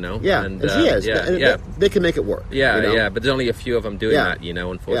both, Yeah, and she is. They can make it work. But there's only a few of them doing that,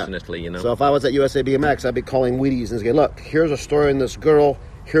 unfortunately, So if I was at USA BMX, I'd be calling Wheaties and saying, look, here's a story in this girl,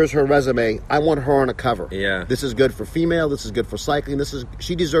 here's her resume, I want her on a cover. Yeah. This is good for female, this is good for cycling,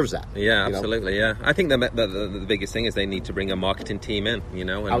 she deserves that. Yeah, absolutely, I think the biggest thing is they need to bring a marketing team in,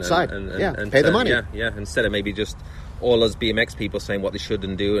 outside, and pay the money. Instead of maybe just all us BMX people saying what they should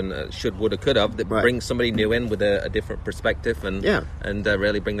and do and should, would, or could have. Bring somebody new in with a different perspective and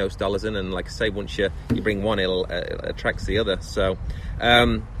really bring those dollars in. And like I say, once you bring one, it'll attracts the other. So,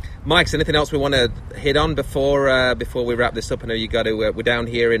 Mike, anything else we want to hit on before we wrap this up? I know you got to. We're down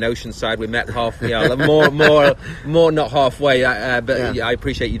here in Oceanside. We met more not halfway. But I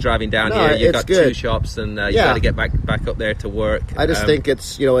appreciate you driving down here. You've got good. 2 shops, and you got to get back up there to work. I just think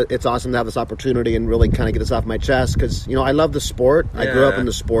it's it's awesome to have this opportunity and really kind of get this off my chest because I love the sport. I grew up in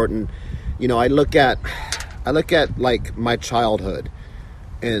the sport, and I look at like my childhood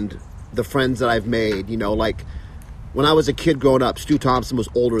and the friends that I've made. When I was a kid growing up, Stu Thompson was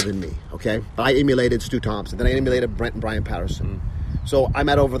older than me, okay? But I emulated Stu Thompson. Then I emulated Brent and Brian Patterson. So I'm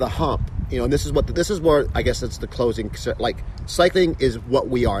at over the hump, and this is where I guess it's the closing. Cycling is what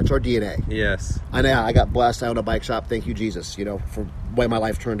we are. It's our DNA. Yes. And I got blessed. I own a bike shop. Thank you, Jesus, for the way my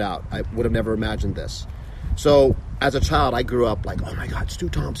life turned out. I would have never imagined this. So as a child, I grew up like, oh my God, Stu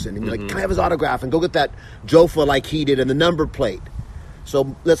Thompson. And you're like, can I have his autograph? And go get that Jofa like he did and the number plate.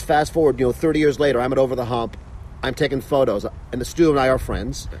 So let's fast forward, 30 years later, I'm at Over the Hump. I'm taking photos, and Stu and I are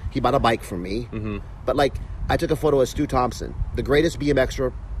friends. He bought a bike from me. Mm-hmm. But, I took a photo of Stu Thompson, the greatest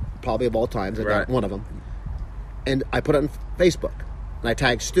BMXer probably of all times. I got one of them. And I put it on Facebook, and I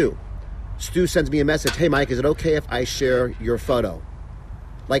tagged Stu. Stu sends me a message, hey, Mike, is it okay if I share your photo?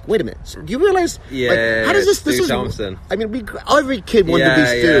 Wait a minute. Do you realize? Yeah. How does this? Stu Thompson. I mean, every kid wanted to be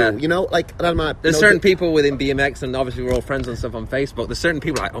Stu. And I'm not. There's certain people within BMX, and obviously we're all friends and stuff on Facebook. There's certain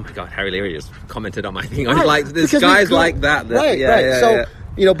people oh my God, Harry Leary just commented on my thing. Right. There's guys like that. Right. So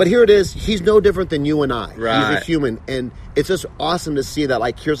but here it is. He's no different than you and I. Right. He's a human, and it's just awesome to see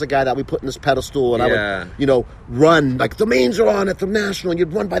that. Here's a guy that we put in this pedestal, and I would, run the mains are on at the national, and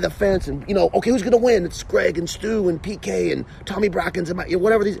you'd run by the fence, and okay, who's going to win? It's Greg and Stu and PK and Tommy Brackens and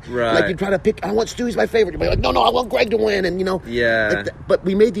whatever these. Right. You try to pick. I want Stu. He's my favorite. You'd be like, no, I want Greg to win, and but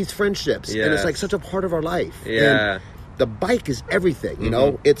we made these friendships, and it's such a part of our life. Yeah. And the bike is everything.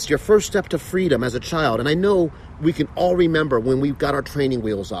 It's your first step to freedom as a child, and I know. We can all remember when we got our training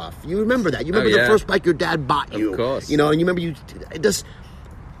wheels off. You remember that. You remember the first bike your dad bought you. Of course. And you remember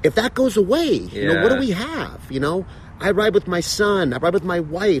if that goes away, what do we have? I ride with my son. I ride with my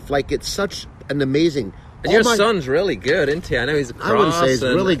wife. It's such an amazing... And your son's really good, isn't he? I know he's a cross. I wouldn't say he's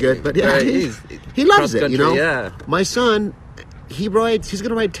really good, but he loves it, Yeah. My son, he's going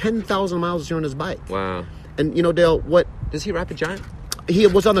to ride 10,000 miles this year on his bike. Wow. And, Dale, what... Does he Rapid Giant? He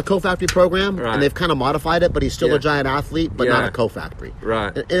was on the Co-Factory program, right. and they've kind of modified it, but he's still a giant athlete, but not a Co-Factory.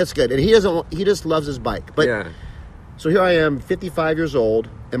 Right. And it's good. And he just loves his bike. But so here I am, 55 years old,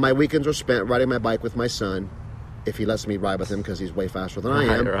 and my weekends are spent riding my bike with my son, if he lets me ride with him because he's way faster than I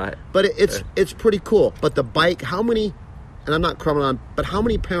am. Right. But it's pretty cool. But the bike, how many, and I'm not crumbling on, but how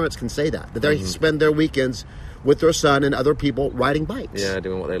many parents can say that they spend their weekends with their son and other people riding bikes. Yeah,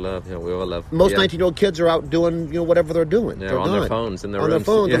 doing what they love. We all love. Most 19-year-old kids are out doing, whatever they're doing. Yeah, they're on their phones in their rooms. rooms.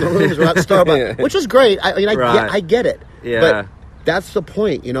 On their phones, in their rooms, or at Starbucks, which is great. I get it. Yeah. But that's the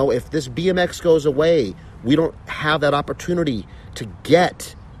point. If this BMX goes away, we don't have that opportunity to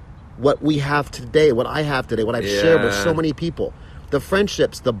get what we have today, what I have today, what I've shared with so many people. The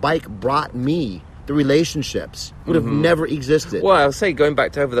friendships the bike brought me, the relationships would have never existed. Well, I'll say going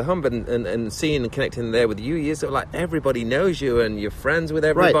back to Over the Hump and seeing and connecting there with you, you're sort of everybody knows you and you're friends with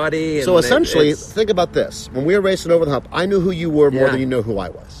everybody. Right. So essentially, think about this. When we were racing Over the Hump, I knew who you were more than you know who I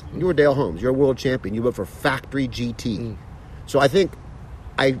was. You were Dale Holmes. You're a world champion. You went for Factory GT. So I think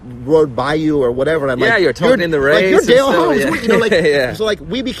I rode by you or whatever, and I'm you're talking in the race. You're Dale Holmes. Yeah. So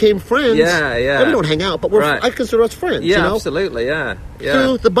we became friends. Yeah. But we don't hang out, but I consider us friends. Yeah, absolutely. Yeah.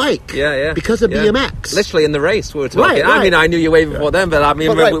 Through the bike. Yeah. Because of BMX. Literally in the race we were talking. Right. I mean, I knew you way before then, but I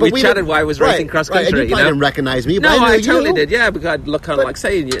mean, we chatted while I was racing cross country. And you didn't recognize me. No, but I totally did. Yeah, because I'd look kind of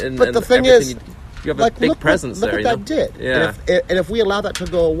saying. But the thing is. You have a big presence there. Look what that did. Yeah. And if we allow that to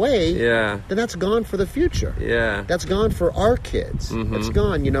go away, then that's gone for the future. Yeah. That's gone for our kids. It's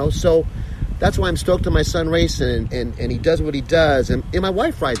gone, So that's why I'm stoked on my son racing, and he does what he does. And my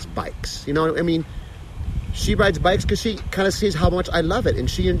wife rides bikes. She rides bikes because she kind of sees how much I love it, and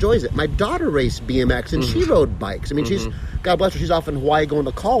she enjoys it. My daughter raced BMX, and she rode bikes. I mean, she's, God bless her, she's off in Hawaii going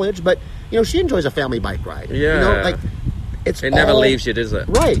to college, but, she enjoys a family bike ride. Yeah. It never leaves you, does it?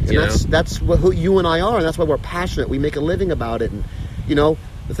 Right, and that's who you and I are, and that's why we're passionate. We make a living about it, and the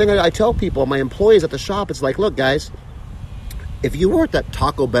thing I tell people, my employees at the shop, it's look, guys, if you worked at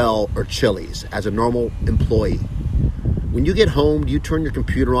Taco Bell or Chili's as a normal employee, when you get home, do you turn your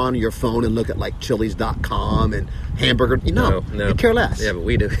computer on or your phone and look at Chili's.com and hamburger? No, you care less. Yeah, but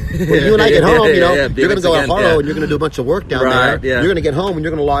we do. When you and I get home, you're going to go to Haro and you're going to do a bunch of work down there. Yeah. You're going to get home and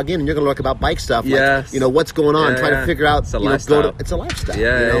you're going to log in and you're going to look about bike stuff. What's going on, try to figure out. It's a lifestyle. It's a lifestyle.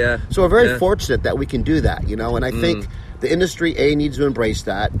 Yeah. So we're very fortunate that we can do that, and I think the industry, A, needs to embrace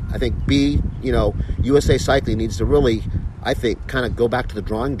that. I think, B, USA Cycling needs to really, I think, kind of go back to the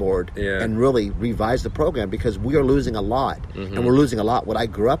drawing board and really revise the program, because we are losing a lot. And we're losing a lot what I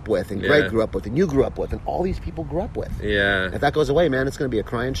grew up with, and Greg grew up with, and you grew up with, and all these people grew up with. Yeah. If that goes away, man, it's going to be a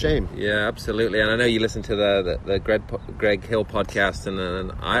crying shame. Yeah, absolutely. And I know you listen to the Greg Hill podcast,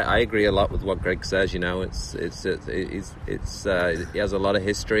 and I agree a lot with what Greg says. He has a lot of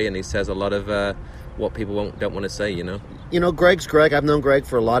history, and he says a lot of what people don't want to say. Greg's Greg. I've known Greg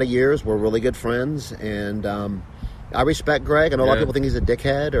for a lot of years. We're really good friends, and I respect Greg. I know a lot of people think he's a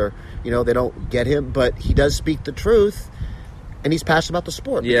dickhead, or they don't get him, but he does speak the truth. And he's passionate about the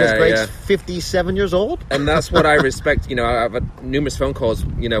sport because Greg's 57 years old. And that's what I respect. I've had numerous phone calls,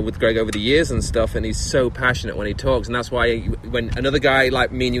 with Greg over the years and stuff, and he's so passionate when he talks. And that's why when another guy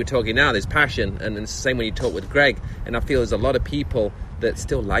like me and you are talking now, there's passion. And it's the same when you talk with Greg. And I feel there's a lot of people that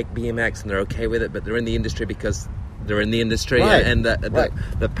still like BMX and they're okay with it, but they're in the industry because they're in the industry, Right. and Right.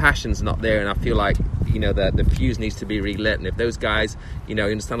 the passion's not there. And I feel like, you know, the fuse needs to be relit. And if those guys, you know,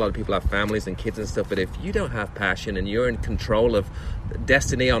 I understand a lot of people have families and kids and stuff, but if you don't have passion and you're in control of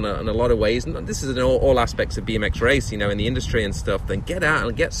destiny on a lot of ways, and this is in all aspects of BMX race, you know, in the industry and stuff, then get out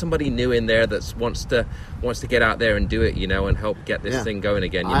and get somebody new in there that wants to get out there and do it, you know, and help get this thing going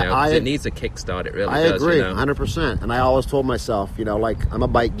again, you know, 'cause it needs a kickstart. It really does. I agree, you know? 100%. And I always told myself, you know, like, I'm a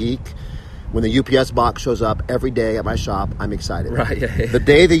bike geek. When the UPS box shows up every day at my shop, I'm excited. Right. Yeah. The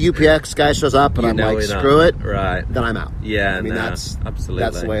day the UPS guy shows up and I'm like, screw it, right? Then I'm out. Yeah, I mean, that's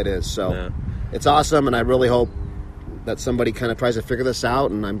the way it is. So it's awesome, and I really hope that somebody kind of tries to figure this out.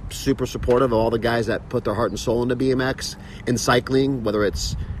 And I'm super supportive of all the guys that put their heart and soul into BMX and cycling, whether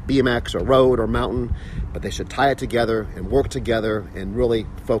it's BMX or road or mountain. But they should tie it together and work together and really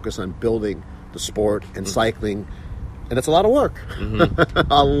focus on building the sport and cycling. And it's a lot of work,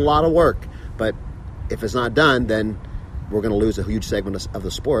 a lot of work. But if it's not done, then we're going to lose a huge segment of the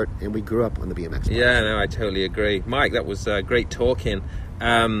sport. And we grew up on the BMX bikes. Yeah, no, I totally agree. Mike, that was great talking.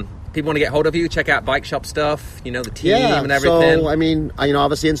 People want to get hold of you, check out Bike Shop stuff, you know, the team and everything. So, I mean, you know,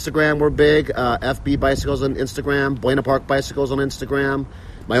 obviously Instagram, we're big. FB Bicycles on Instagram, Buena Park Bicycles on Instagram.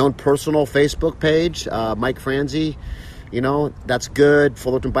 My own personal Facebook page, Mike Franzi. You know, that's good.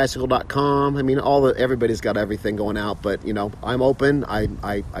 FullertonBicycle.com. I mean, everybody's got everything going out, but, you know, I'm open.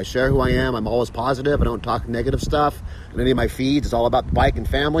 I share who I am. I'm always positive. I don't talk negative stuff. And any of my feeds, it's all about the bike and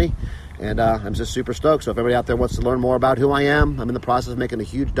family. And I'm just super stoked. So if everybody out there wants to learn more about who I am, I'm in the process of making a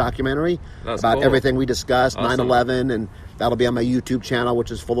huge documentary about everything we discussed, awesome. 9/11, and that'll be on my YouTube channel,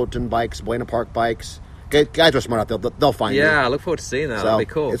 which is Fullerton Bikes, Buena Park Bikes. Guys are smart out there. They'll find me. Yeah, I look forward to seeing that. So That'll be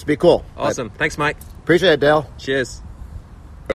cool. It's be cool. Awesome. Thanks, Mike. Appreciate it, Dale. Cheers.